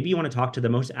 or maybe you want to talk to the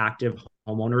most active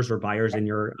homeowners or buyers in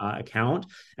your account.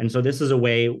 And so this is a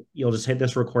way you'll just hit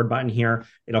this record button here.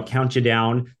 It'll count you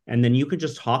down, and then you can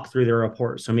just talk through the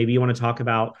report. So maybe you want to talk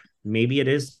about, maybe it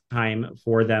is time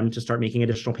for them to start making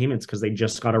additional payments because they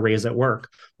just got a raise at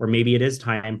work, or maybe it is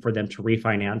time for them to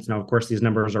refinance. Now, of course, these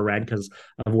numbers are red because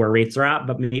of where rates are at,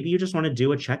 but maybe you just want to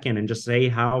do a check-in and just say,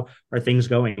 how are things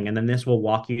going? And then this will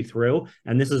walk you through.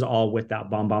 And this is all with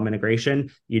that BombBomb integration.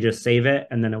 You just save it,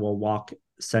 and then it will walk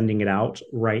sending it out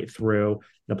right through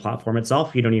the platform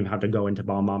itself. You don't even have to go into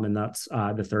BombBomb, and that's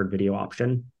the third video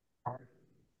option.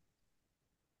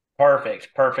 Perfect.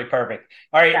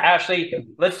 All right, Ashley,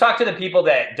 let's talk to the people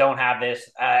that don't have this.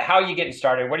 How are you getting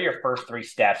started? What are your first 3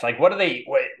 steps? Like, what if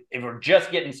we're just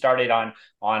getting started on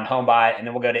HomeBot, and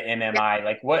then we'll go to MMI,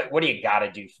 like what do you got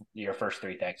to do for your first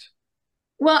 3 things?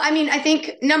 Well, I mean, I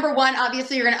think number one,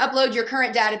 obviously you're going to upload your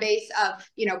current database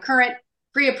of, current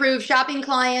pre-approved shopping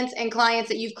clients and clients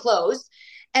that you've closed.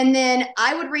 And then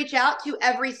I would reach out to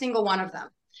every single one of them.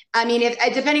 I mean, if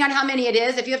depending on how many it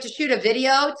is, if you have to shoot a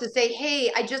video to say,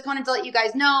 hey, I just wanted to let you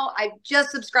guys know, I just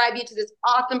subscribed you to this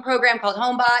awesome program called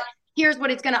HomeBot. Here's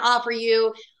what it's going to offer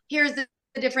you. Here's the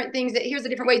different things here's the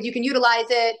different ways you can utilize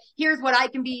it. Here's what I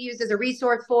can be used as a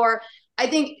resource for. I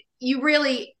think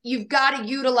you've got to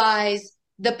utilize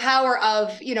the power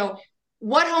of,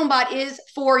 what HomeBot is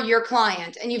for your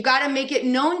client. And you've got to make it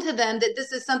known to them that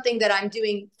this is something that I'm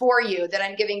doing for you, that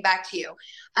I'm giving back to you.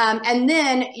 And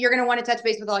then you're going to want to touch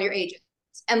base with all your agents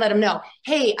and let them know,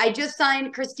 hey, I just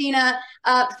signed Christina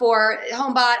up for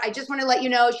HomeBot. I just want to let you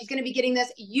know she's going to be getting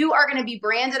this. You are going to be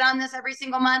branded on this every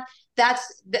single month.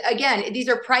 Again, these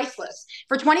are priceless.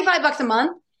 For $25 a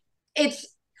month,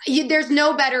 there's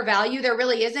no better value. There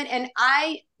really isn't. And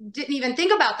I didn't even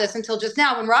think about this until just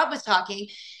now when Rob was talking.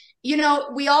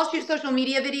 We all shoot social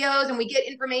media videos and we get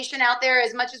information out there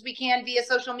as much as we can via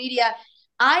social media.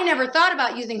 I never thought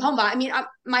about using HomeBot. I mean,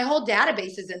 my whole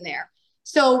database is in there.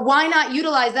 So why not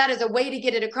utilize that as a way to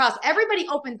get it across? Everybody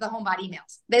opens the HomeBot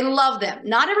emails. They love them.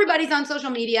 Not everybody's on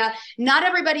social media. Not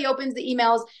everybody opens the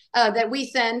emails that we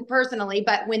send personally.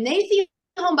 But when they see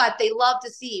HomeBot, they love to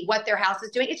see what their house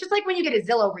is doing. It's just like when you get a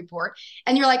Zillow report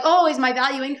and you're like, oh, is my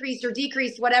value increased or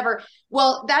decreased, whatever.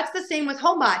 Well, that's the same with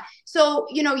HomeBot. So,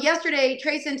 yesterday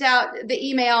Trey sent out the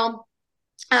email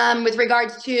with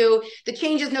regards to the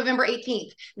changes November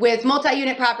 18th with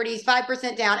multi-unit properties,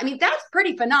 5% down. I mean, that's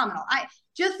pretty phenomenal.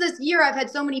 Just this year, I've had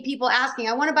so many people asking,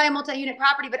 I want to buy a multi-unit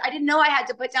property, but I didn't know I had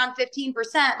to put down 15%.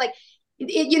 Like,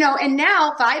 and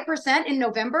now 5% in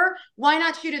November, why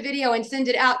not shoot a video and send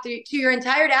it out to your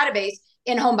entire database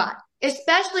in HomeBot,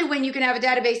 especially when you can have a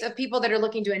database of people that are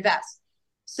looking to invest.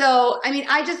 So, I mean,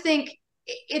 I just think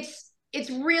it's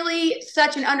really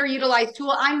such an underutilized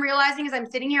tool. I'm realizing as I'm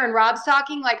sitting here and Rob's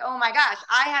talking, like, oh my gosh,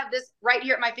 I have this right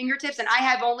here at my fingertips and I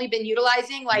have only been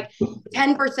utilizing like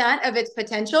 10% of its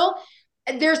potential.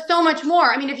 There's so much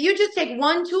more. I mean, if you just take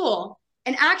one tool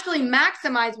and actually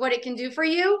maximize what it can do for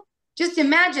you, just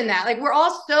imagine that. Like, we're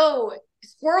all so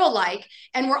squirrel-like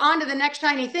and we're on to the next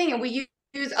shiny thing and we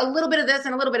use a little bit of this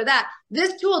and a little bit of that.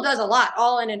 This tool does a lot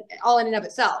all in and of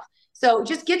itself. So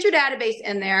just get your database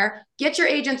in there, get your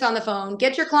agents on the phone,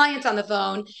 get your clients on the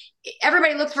phone.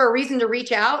 Everybody looks for a reason to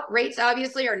reach out. Rates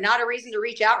obviously are not a reason to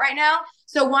reach out right now.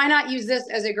 So why not use this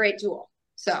as a great tool?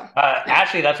 So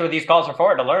Ashley, that's what these calls are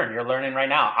for, to learn. You're learning right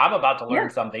now. I'm about to learn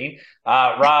something.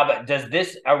 Rob,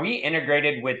 are we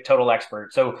integrated with Total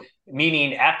Expert? So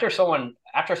meaning after someone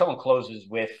closes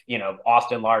with,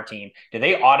 Austin Lahr team, do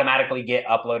they automatically get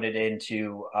uploaded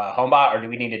into HomeBot, or do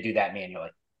we need to do that manually?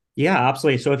 Yeah,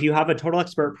 absolutely. So if you have a Total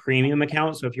Expert premium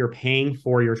account, so if you're paying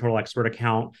for your Total Expert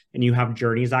account and you have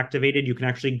journeys activated, you can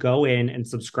actually go in and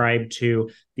subscribe to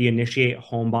the Initiate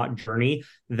HomeBot journey.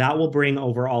 That will bring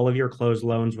over all of your closed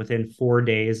loans within 4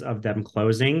 days of them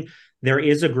closing. There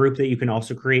is a group that you can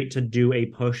also create to do a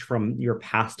push from your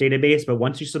past database. But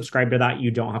once you subscribe to that,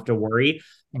 you don't have to worry.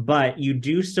 But you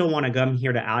do still want to come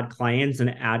here to add clients and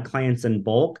add clients in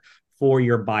bulk for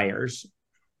your buyers.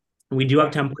 We do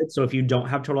have templates. So if you don't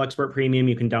have Total Expert Premium,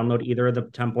 you can download either of the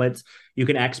templates. You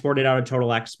can export it out of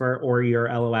Total Expert or your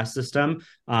LOS system.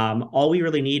 All we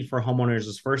really need for homeowners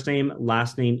is first name,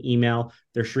 last name, email,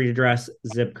 their street address,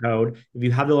 zip code. If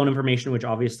you have the loan information, which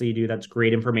obviously you do, that's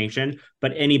great information,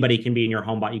 but anybody can be in your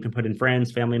HomeBot. You can put in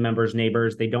friends, family members,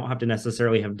 neighbors. They don't have to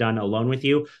necessarily have done a loan with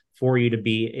you for you to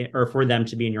be, or for them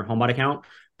to be in your HomeBot account.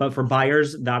 But for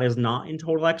buyers, that is not in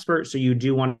Total Expert. So you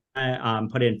do want to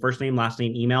put in first name, last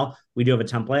name, email. We do have a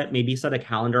template. Maybe set a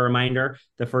calendar reminder.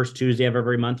 The first Tuesday of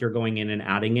every month, you're going in and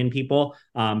adding in people.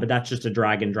 But that's just a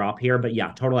drag and drop here. But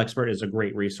yeah, Total Expert is a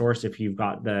great resource if you've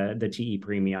got the TE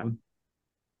Premium.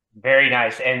 Very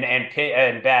nice. And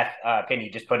Beth Penny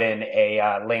just put in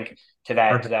a link to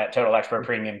that Total Expert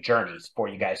Premium journeys for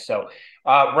you guys. So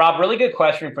Rob, really good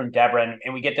question from Deborah,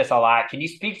 and we get this a lot. Can you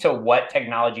speak to what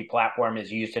technology platform is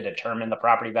used to determine the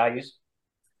property values?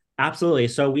 Absolutely.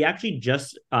 So we actually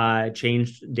just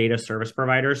changed data service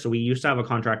providers. So we used to have a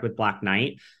contract with Black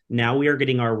Knight. Now we are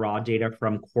getting our raw data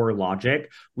from CoreLogic.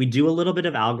 We do a little bit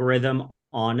of algorithm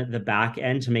on the back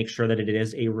end to make sure that it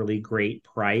is a really great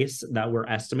price that we're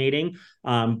estimating.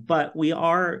 But we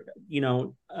are,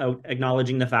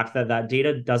 acknowledging the fact that that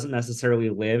data doesn't necessarily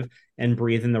live and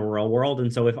breathe in the real world.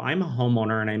 And so if I'm a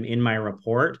homeowner and I'm in my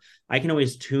report, I can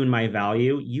always tune my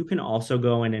value. You can also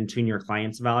go in and tune your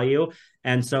client's value.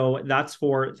 And so that's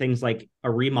for things like a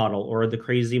remodel or the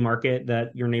crazy market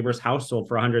that your neighbor's house sold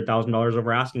for $100,000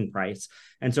 over asking price.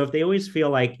 And so if they always feel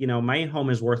like, my home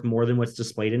is worth more than what's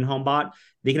displayed in HomeBot,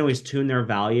 they can always tune their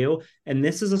value. And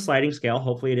this is a sliding scale.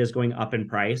 Hopefully it is going up in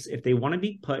price. If they want to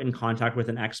be put in contact with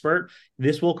an expert,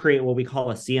 this will create what we call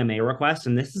a CMA request.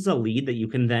 And this is a lead that you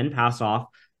can then pass off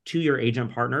to your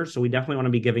agent partners. So we definitely want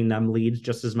to be giving them leads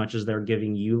just as much as they're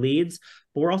giving you leads.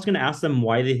 But we're also going to ask them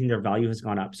why they think their value has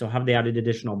gone up. So have they added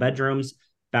additional bedrooms,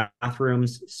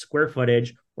 bathrooms, square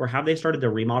footage, or have they started the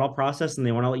remodel process and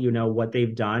they want to let you know what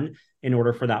they've done in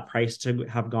order for that price to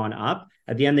have gone up?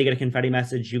 At the end, they get a confetti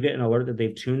message. You get an alert that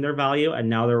they've tuned their value and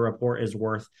now their report is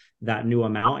worth that new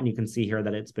amount. And you can see here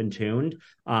that it's been tuned.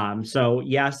 So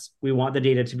yes, we want the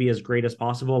data to be as great as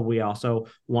possible. We also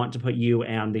want to put you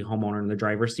and the homeowner in the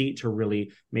driver's seat to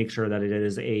really make sure that it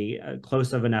is a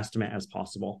close of an estimate as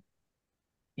possible.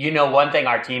 One thing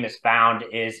our team has found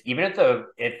is even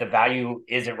if the value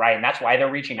isn't right, and that's why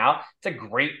they're reaching out, it's a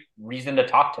great reason to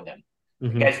talk to them.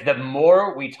 Mm-hmm. Because the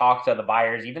more we talk to the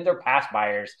buyers, even their past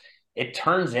buyers, it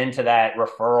turns into that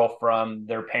referral from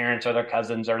their parents or their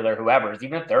cousins or their whoever's,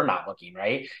 even if they're not looking,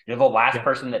 right? You're the last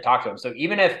person that talked to them. So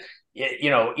even if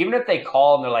they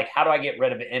call and they're like, how do I get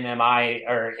rid of MMI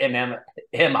or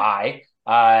MMI?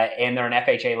 And they're an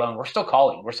FHA loan, we're still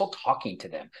calling, we're still talking to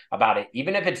them about it.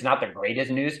 Even if it's not the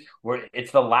greatest news,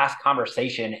 it's the last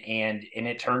conversation and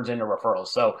it turns into referrals.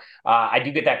 So I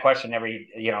do get that question every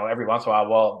once in a while.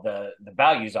 Well, the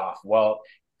value's off. Well,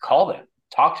 call them,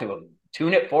 talk to them,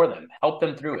 tune it for them, help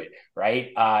them through it.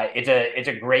 Right. It's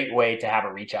a great way to have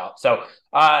a reach out. So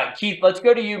Keith, let's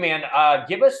go to you, man.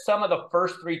 Give us some of the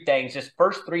first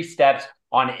three steps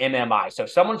on MMI. So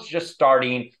if someone's just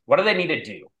starting, what do they need to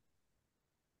do?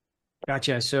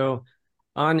 Gotcha. So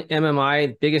on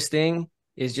MMI, biggest thing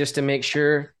is just to make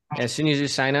sure as soon as you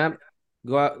sign up,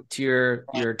 go out to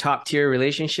your top tier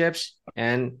relationships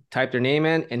and type their name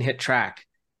in and hit track.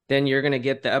 Then you're going to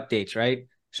get the updates, right?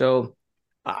 So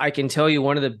I can tell you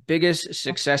one of the biggest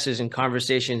successes in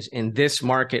conversations in this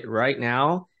market right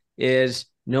now is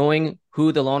knowing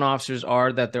who the loan officers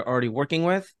are that they're already working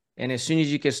with. And as soon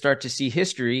as you can start to see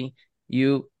history,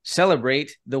 you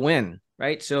celebrate the win,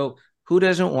 right? So who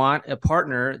doesn't want a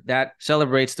partner that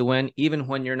celebrates the win even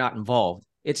when you're not involved?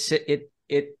 It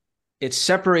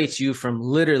separates you from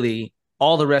literally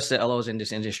all the rest of the LOs in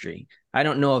this industry. I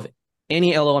don't know of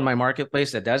any LO in my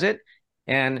marketplace that does it.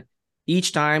 And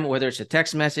each time, whether it's a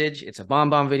text message, it's a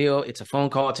BombBomb video, it's a phone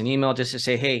call, it's an email, just to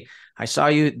say, hey, I saw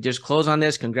you just close on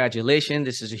this. Congratulations.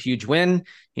 This is a huge win.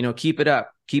 Keep it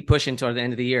up. Keep pushing toward the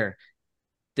end of the year.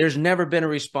 There's never been a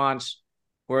response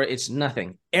where it's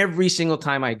nothing. Every single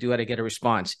time I do it, I get a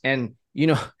response. And,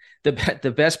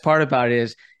 the best part about it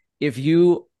is if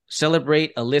you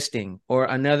celebrate a listing or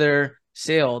another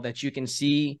sale that you can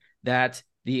see that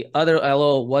the other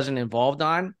LO wasn't involved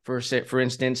on, for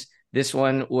instance, this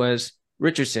one was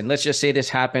Richardson. Let's just say this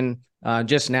happened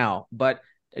just now, but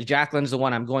Jacqueline's the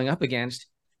one I'm going up against.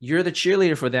 You're the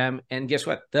cheerleader for them. And guess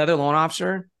what? The other loan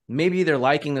officer, maybe they're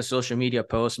liking the social media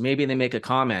post. Maybe they make a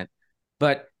comment,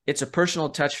 but it's a personal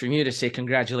touch from you to say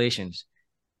congratulations.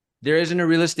 There isn't a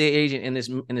real estate agent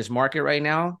in this market right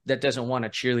now that doesn't want a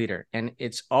cheerleader. And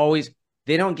it's always,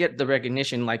 they don't get the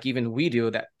recognition like even we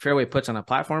do that Fairway puts on a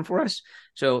platform for us.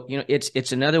 So,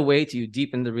 it's another way to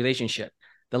deepen the relationship.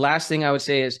 The last thing I would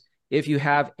say is if you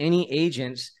have any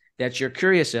agents that you're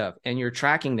curious of and you're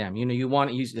tracking them, you want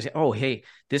to use to say, oh, hey,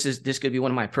 this could be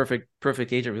one of my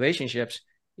perfect agent relationships.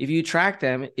 If you track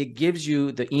them, it gives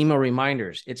you the email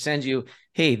reminders. It sends you,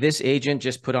 hey, this agent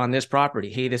just put on this property.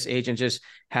 Hey, this agent just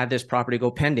had this property go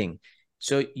pending.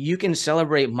 So you can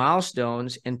celebrate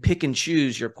milestones and pick and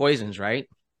choose your poisons, right?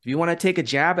 If you want to take a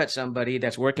jab at somebody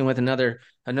that's working with another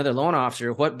loan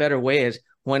officer, what better way is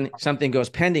when something goes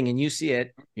pending and you see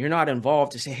it, you're not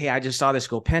involved to say, hey, I just saw this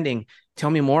go pending. Tell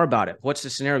me more about it. What's the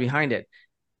scenario behind it?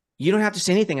 You don't have to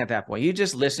say anything at that point. You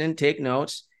just listen, take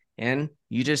notes, and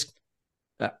you just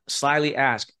slyly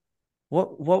ask,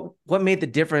 what made the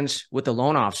difference with the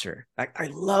loan officer? I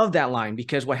love that line,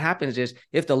 because what happens is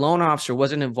if the loan officer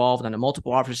wasn't involved in a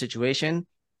multiple offer situation,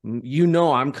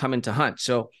 I'm coming to hunt.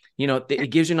 So, it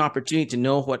gives you an opportunity to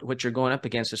know what you're going up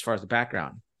against as far as the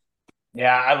background.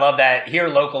 Yeah, I love that here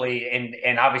locally.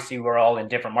 And obviously we're all in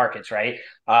different markets, right?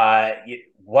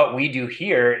 What we do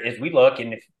here is we look,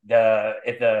 and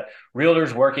if the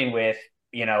realtor's working with,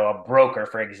 a broker,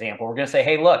 for example, we're going to say,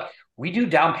 hey, look, we do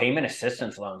down payment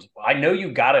assistance loans. I know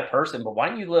you got a person, but why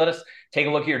don't you let us take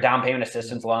a look at your down payment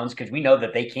assistance loans? Because we know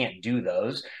that they can't do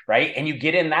those, right? And you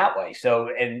get in that way. So,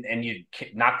 and you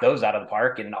knock those out of the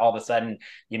park, and all of a sudden,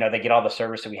 they get all the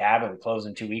service that we have, and we close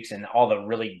in 2 weeks, and all the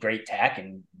really great tech,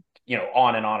 and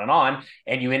on and on and on.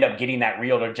 And you end up getting that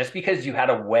realtor just because you had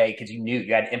a way, because you knew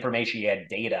you had information, you had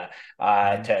data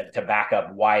to back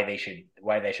up why they should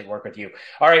work with you.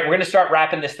 All right, we're going to start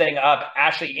wrapping this thing up.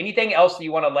 Ashley, anything else that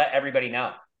you want to let everybody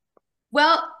know?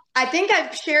 Well, I think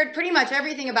I've shared pretty much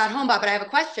everything about HomeBot, but I have a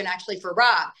question actually for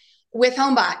Rob with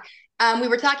HomeBot. We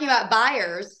were talking about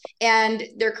buyers and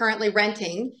they're currently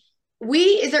renting.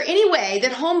 Is there any way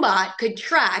that HomeBot could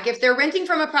track if they're renting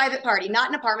from a private party, not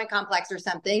an apartment complex or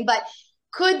something, but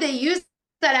could they use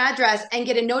that address and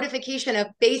get a notification of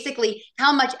basically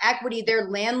how much equity their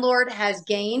landlord has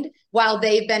gained while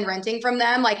they've been renting from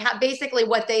them? Like basically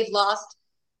what they've lost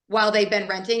while they've been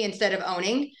renting instead of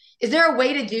owning? Is there a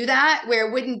way to do that where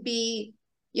it wouldn't be,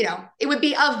 it would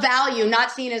be of value, not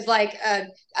seen as like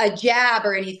a jab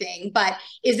or anything, but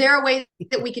is there a way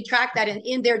that we could track that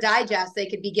in their digest, they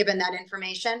could be given that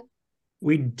information?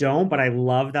 We don't, but I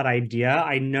love that idea.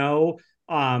 I know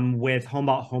with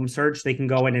HomeBot Home Search, they can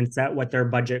go in and set what their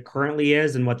budget currently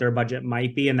is and what their budget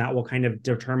might be. And that will kind of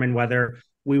determine whether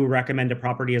we would recommend a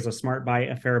property as a smart buy,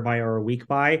 a fair buy, or a weak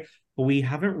buy. But we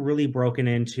haven't really broken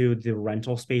into the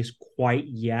rental space quite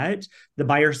yet. The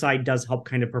buyer side does help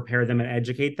kind of prepare them and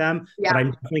educate them. Yeah. But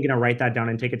I'm definitely going to write that down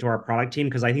and take it to our product team,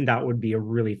 because I think that would be a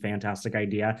really fantastic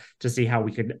idea to see how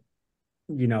we could,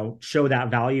 show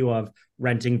that value of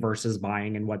renting versus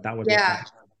buying and what that would look like.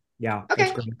 Yeah.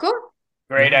 Okay, cool.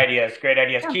 Great ideas. Great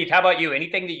ideas. Yeah. Keith, how about you?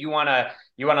 Anything that you want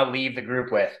to leave the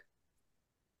group with?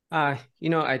 I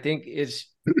think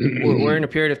we're in a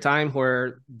period of time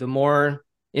where the more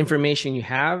information you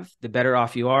have, the better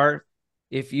off you are.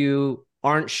 If you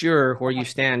aren't sure where you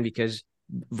stand because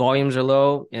volumes are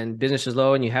low and business is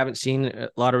low and you haven't seen a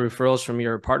lot of referrals from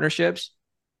your partnerships,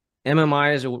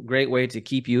 MMI is a great way to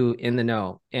keep you in the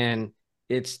know. And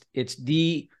it's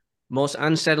the most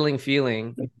unsettling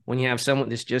feeling when you have someone,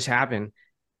 this just happened,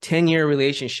 10-year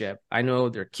relationship. I know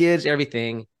their kids,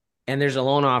 everything, and there's a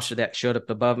loan officer that showed up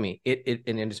above me.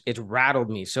 It rattled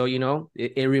me. So,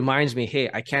 it reminds me, hey,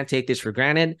 I can't take this for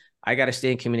granted. I got to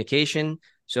stay in communication.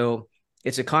 So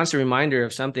it's a constant reminder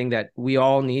of something that we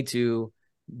all need to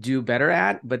do better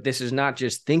at. But this is not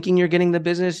just thinking you're getting the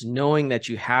business, knowing that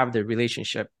you have the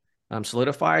relationship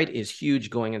solidified is huge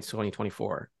going into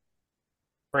 2024.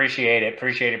 Appreciate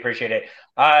it.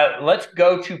 Let's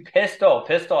go to Pistol.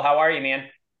 Pistol, how are you, man?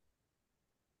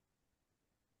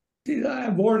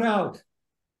 I'm worn out.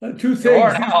 Two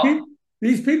things.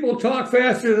 These people talk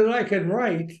faster than I can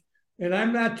write, and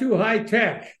I'm not too high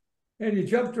tech. And you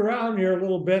jumped around here a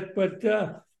little bit, but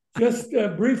just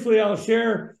briefly, I'll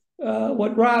share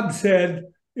what Rob said.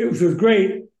 It was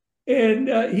great.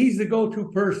 And he's the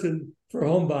go-to person for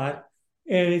HomeBot,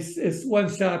 and it's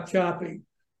one-stop shopping.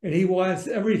 And he wants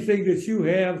everything that you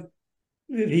have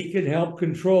that he can help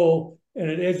control, and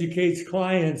it educates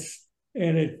clients,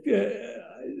 and it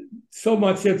so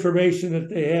much information that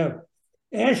they have.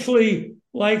 Ashley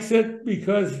likes it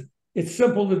because it's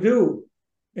simple to do,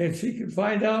 and she can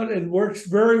find out, and works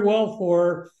very well for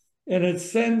her. And it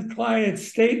sends clients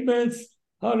statements,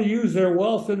 how to use their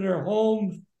wealth in their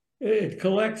homes. It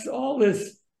collects all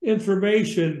this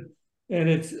information,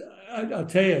 and I'll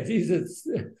tell you, Jesus,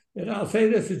 and I'll say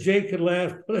this, and Jake can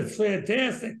laugh, but it's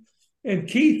fantastic. And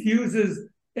Keith uses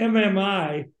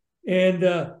MMI,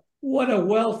 and what a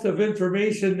wealth of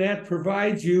information that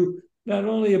provides you, not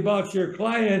only about your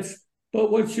clients,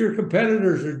 but what your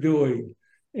competitors are doing.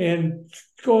 And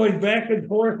going back and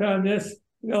forth on this,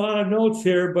 a lot of notes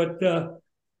here, but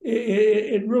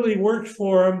it really works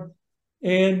for them.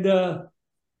 And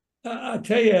I'll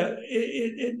tell you,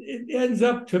 it ends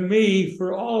up to me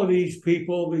for all of these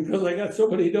people, because I got so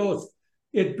many notes.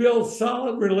 It builds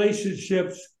solid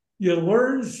relationships. You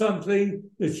learn something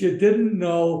that you didn't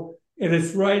know, and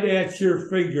it's right at your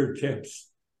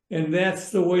fingertips. And that's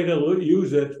the way to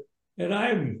use it. And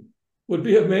I would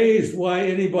be amazed why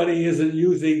anybody isn't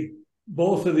using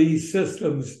both of these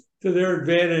systems to their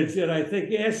advantage. And I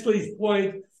think Ashley's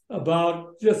point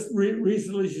about just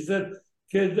recently, she said,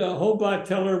 can HomeBot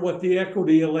tell her what the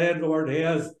equity a landlord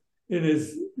has in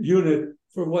his unit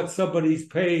for what somebody's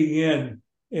paying in?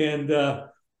 And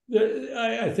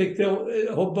I think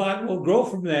HomeBot will grow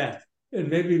from that and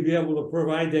maybe be able to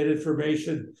provide that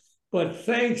information. But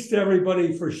thanks to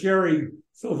everybody for sharing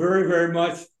so very, very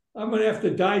much. I'm going to have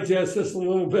to digest this a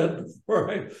little bit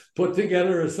before I put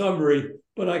together a summary,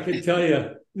 but I can tell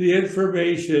you the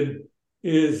information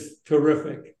is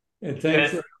terrific. And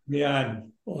thanks for having me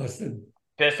on, Austin.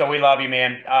 Pistol, we love you,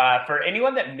 man. For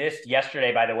anyone that missed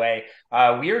yesterday, by the way,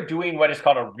 we are doing what is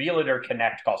called a Realtor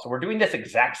Connect call. So we're doing this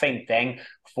exact same thing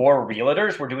for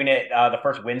realtors. We're doing it the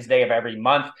first Wednesday of every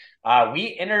month. We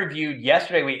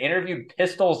interviewed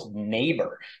Pistol's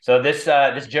neighbor. So this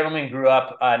gentleman grew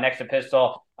up next to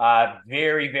Pistol.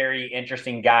 Very, very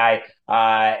interesting guy.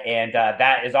 And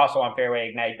that is also on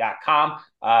fairwayignite.com.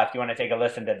 If you want to take a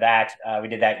listen to that, we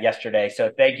did that yesterday.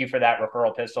 So thank you for that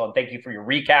referral, Pistol, and thank you for your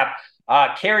recap.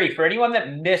 Carrie, for anyone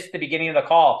that missed the beginning of the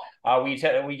call, we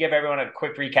give everyone a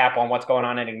quick recap on what's going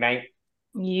on at Ignite.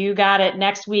 You got it.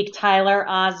 Next week, Tyler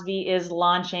Osby is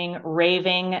launching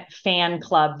Raving Fan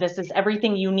Club. This is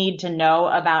everything you need to know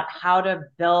about how to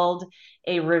build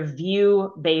a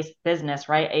review-based business,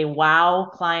 right? A wow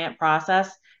client process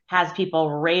has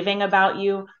people raving about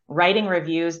you, writing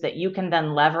reviews that you can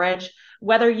then leverage.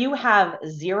 Whether you have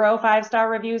 0 5-star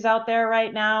reviews out there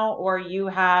right now, or you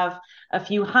have a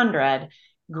few hundred,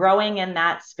 growing in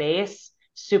that space,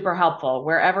 super helpful.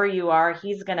 Wherever you are,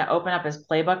 he's going to open up his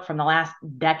playbook from the last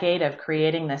decade of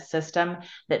creating this system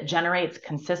that generates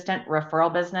consistent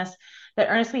referral business that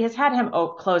honestly has had him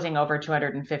closing over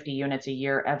 250 units a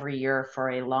year every year for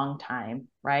a long time,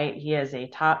 right? He is a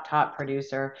top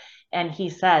producer. And he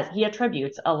says he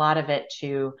attributes a lot of it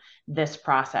to this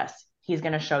process. He's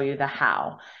going to show you the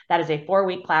how. That is a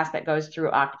 4-week class that goes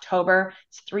through October.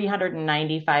 It's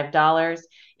 $395.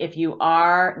 If you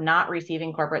are not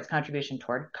receiving corporate's contribution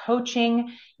toward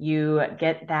coaching, you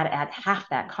get that at half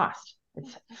that cost.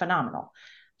 It's phenomenal.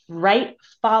 Right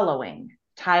following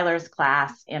Tyler's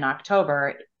class in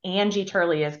October, Angie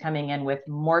Turley is coming in with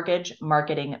Mortgage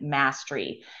Marketing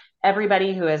Mastery.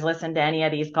 Everybody who has listened to any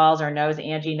of these calls or knows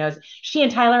Angie knows she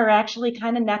and Tyler are actually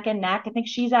kind of neck and neck. I think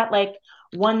she's at like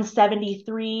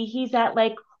 173. He's at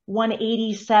like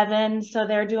 187. So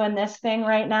they're doing this thing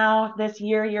right now, this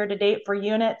year to date for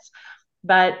units.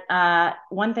 But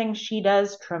one thing she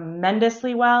does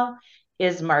tremendously well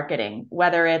is marketing,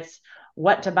 whether it's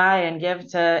what to buy and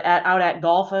give out at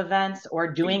golf events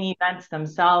or doing events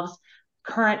themselves,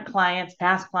 current clients,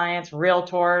 past clients,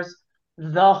 realtors,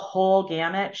 the whole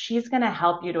gamut. She's going to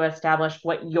help you to establish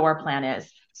what your plan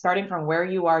is, starting from where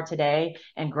you are today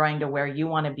and growing to where you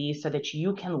want to be so that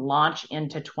you can launch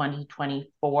into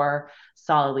 2024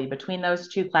 solidly. Between those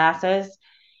two classes,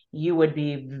 you would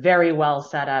be very well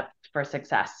set up for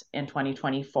success in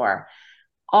 2024.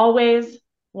 Always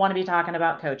want to be talking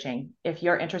about coaching. If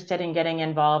you're interested in getting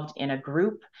involved in a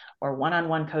group or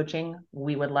one-on-one coaching,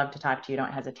 we would love to talk to you.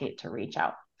 Don't hesitate to reach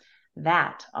out.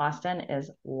 That, Austin, is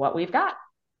what we've got.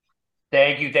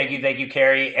 Thank you,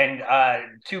 Carrie. And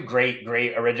two great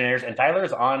originators. And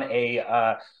Tyler's on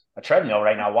a treadmill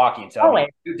right now walking. So always.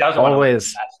 Who doesn't want to do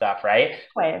that stuff, right?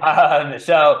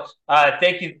 So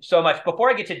thank you so much. Before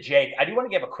I get to Jake, I do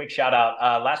want to give a quick shout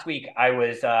out. Last week, I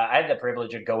had the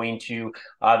privilege of going to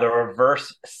the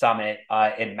Reverse Summit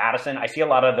in Madison. I see a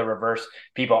lot of the Reverse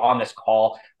people on this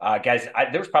call. Guys,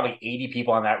 there was probably 80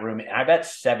 people in that room, and I bet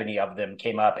 70 of them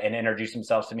came up and introduced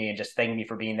themselves to me and just thanked me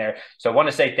for being there. So I want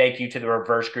to say thank you to the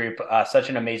Reverse group. Such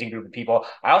an amazing group of people.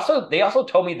 They also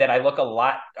told me that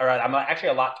I'm actually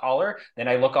a lot taller than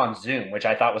I look on Zoom, which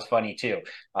I thought was funny too.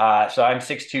 So I'm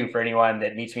 6'2" for anyone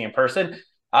that meets me in person.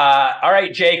 All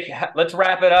right, Jake, let's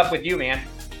wrap it up with you, man.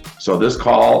 So this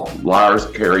call, Lars,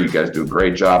 Carrie, you guys do a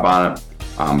great job on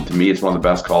it. To me, it's one of the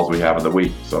best calls we have of the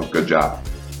week. So good job.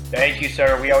 Thank you,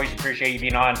 sir. We always appreciate you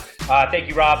being on. Thank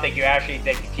you, Rob. Thank you, Ashley.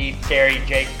 Thank you, Keith, Carrie,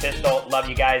 Jake, Pistol. Love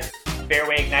you guys.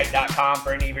 FairwayIgnite.com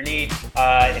for any of your needs.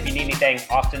 If you need anything,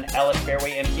 Austin Ellis,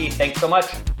 Fairway MT. Thanks so much.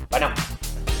 Bye now.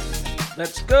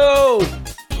 Let's go.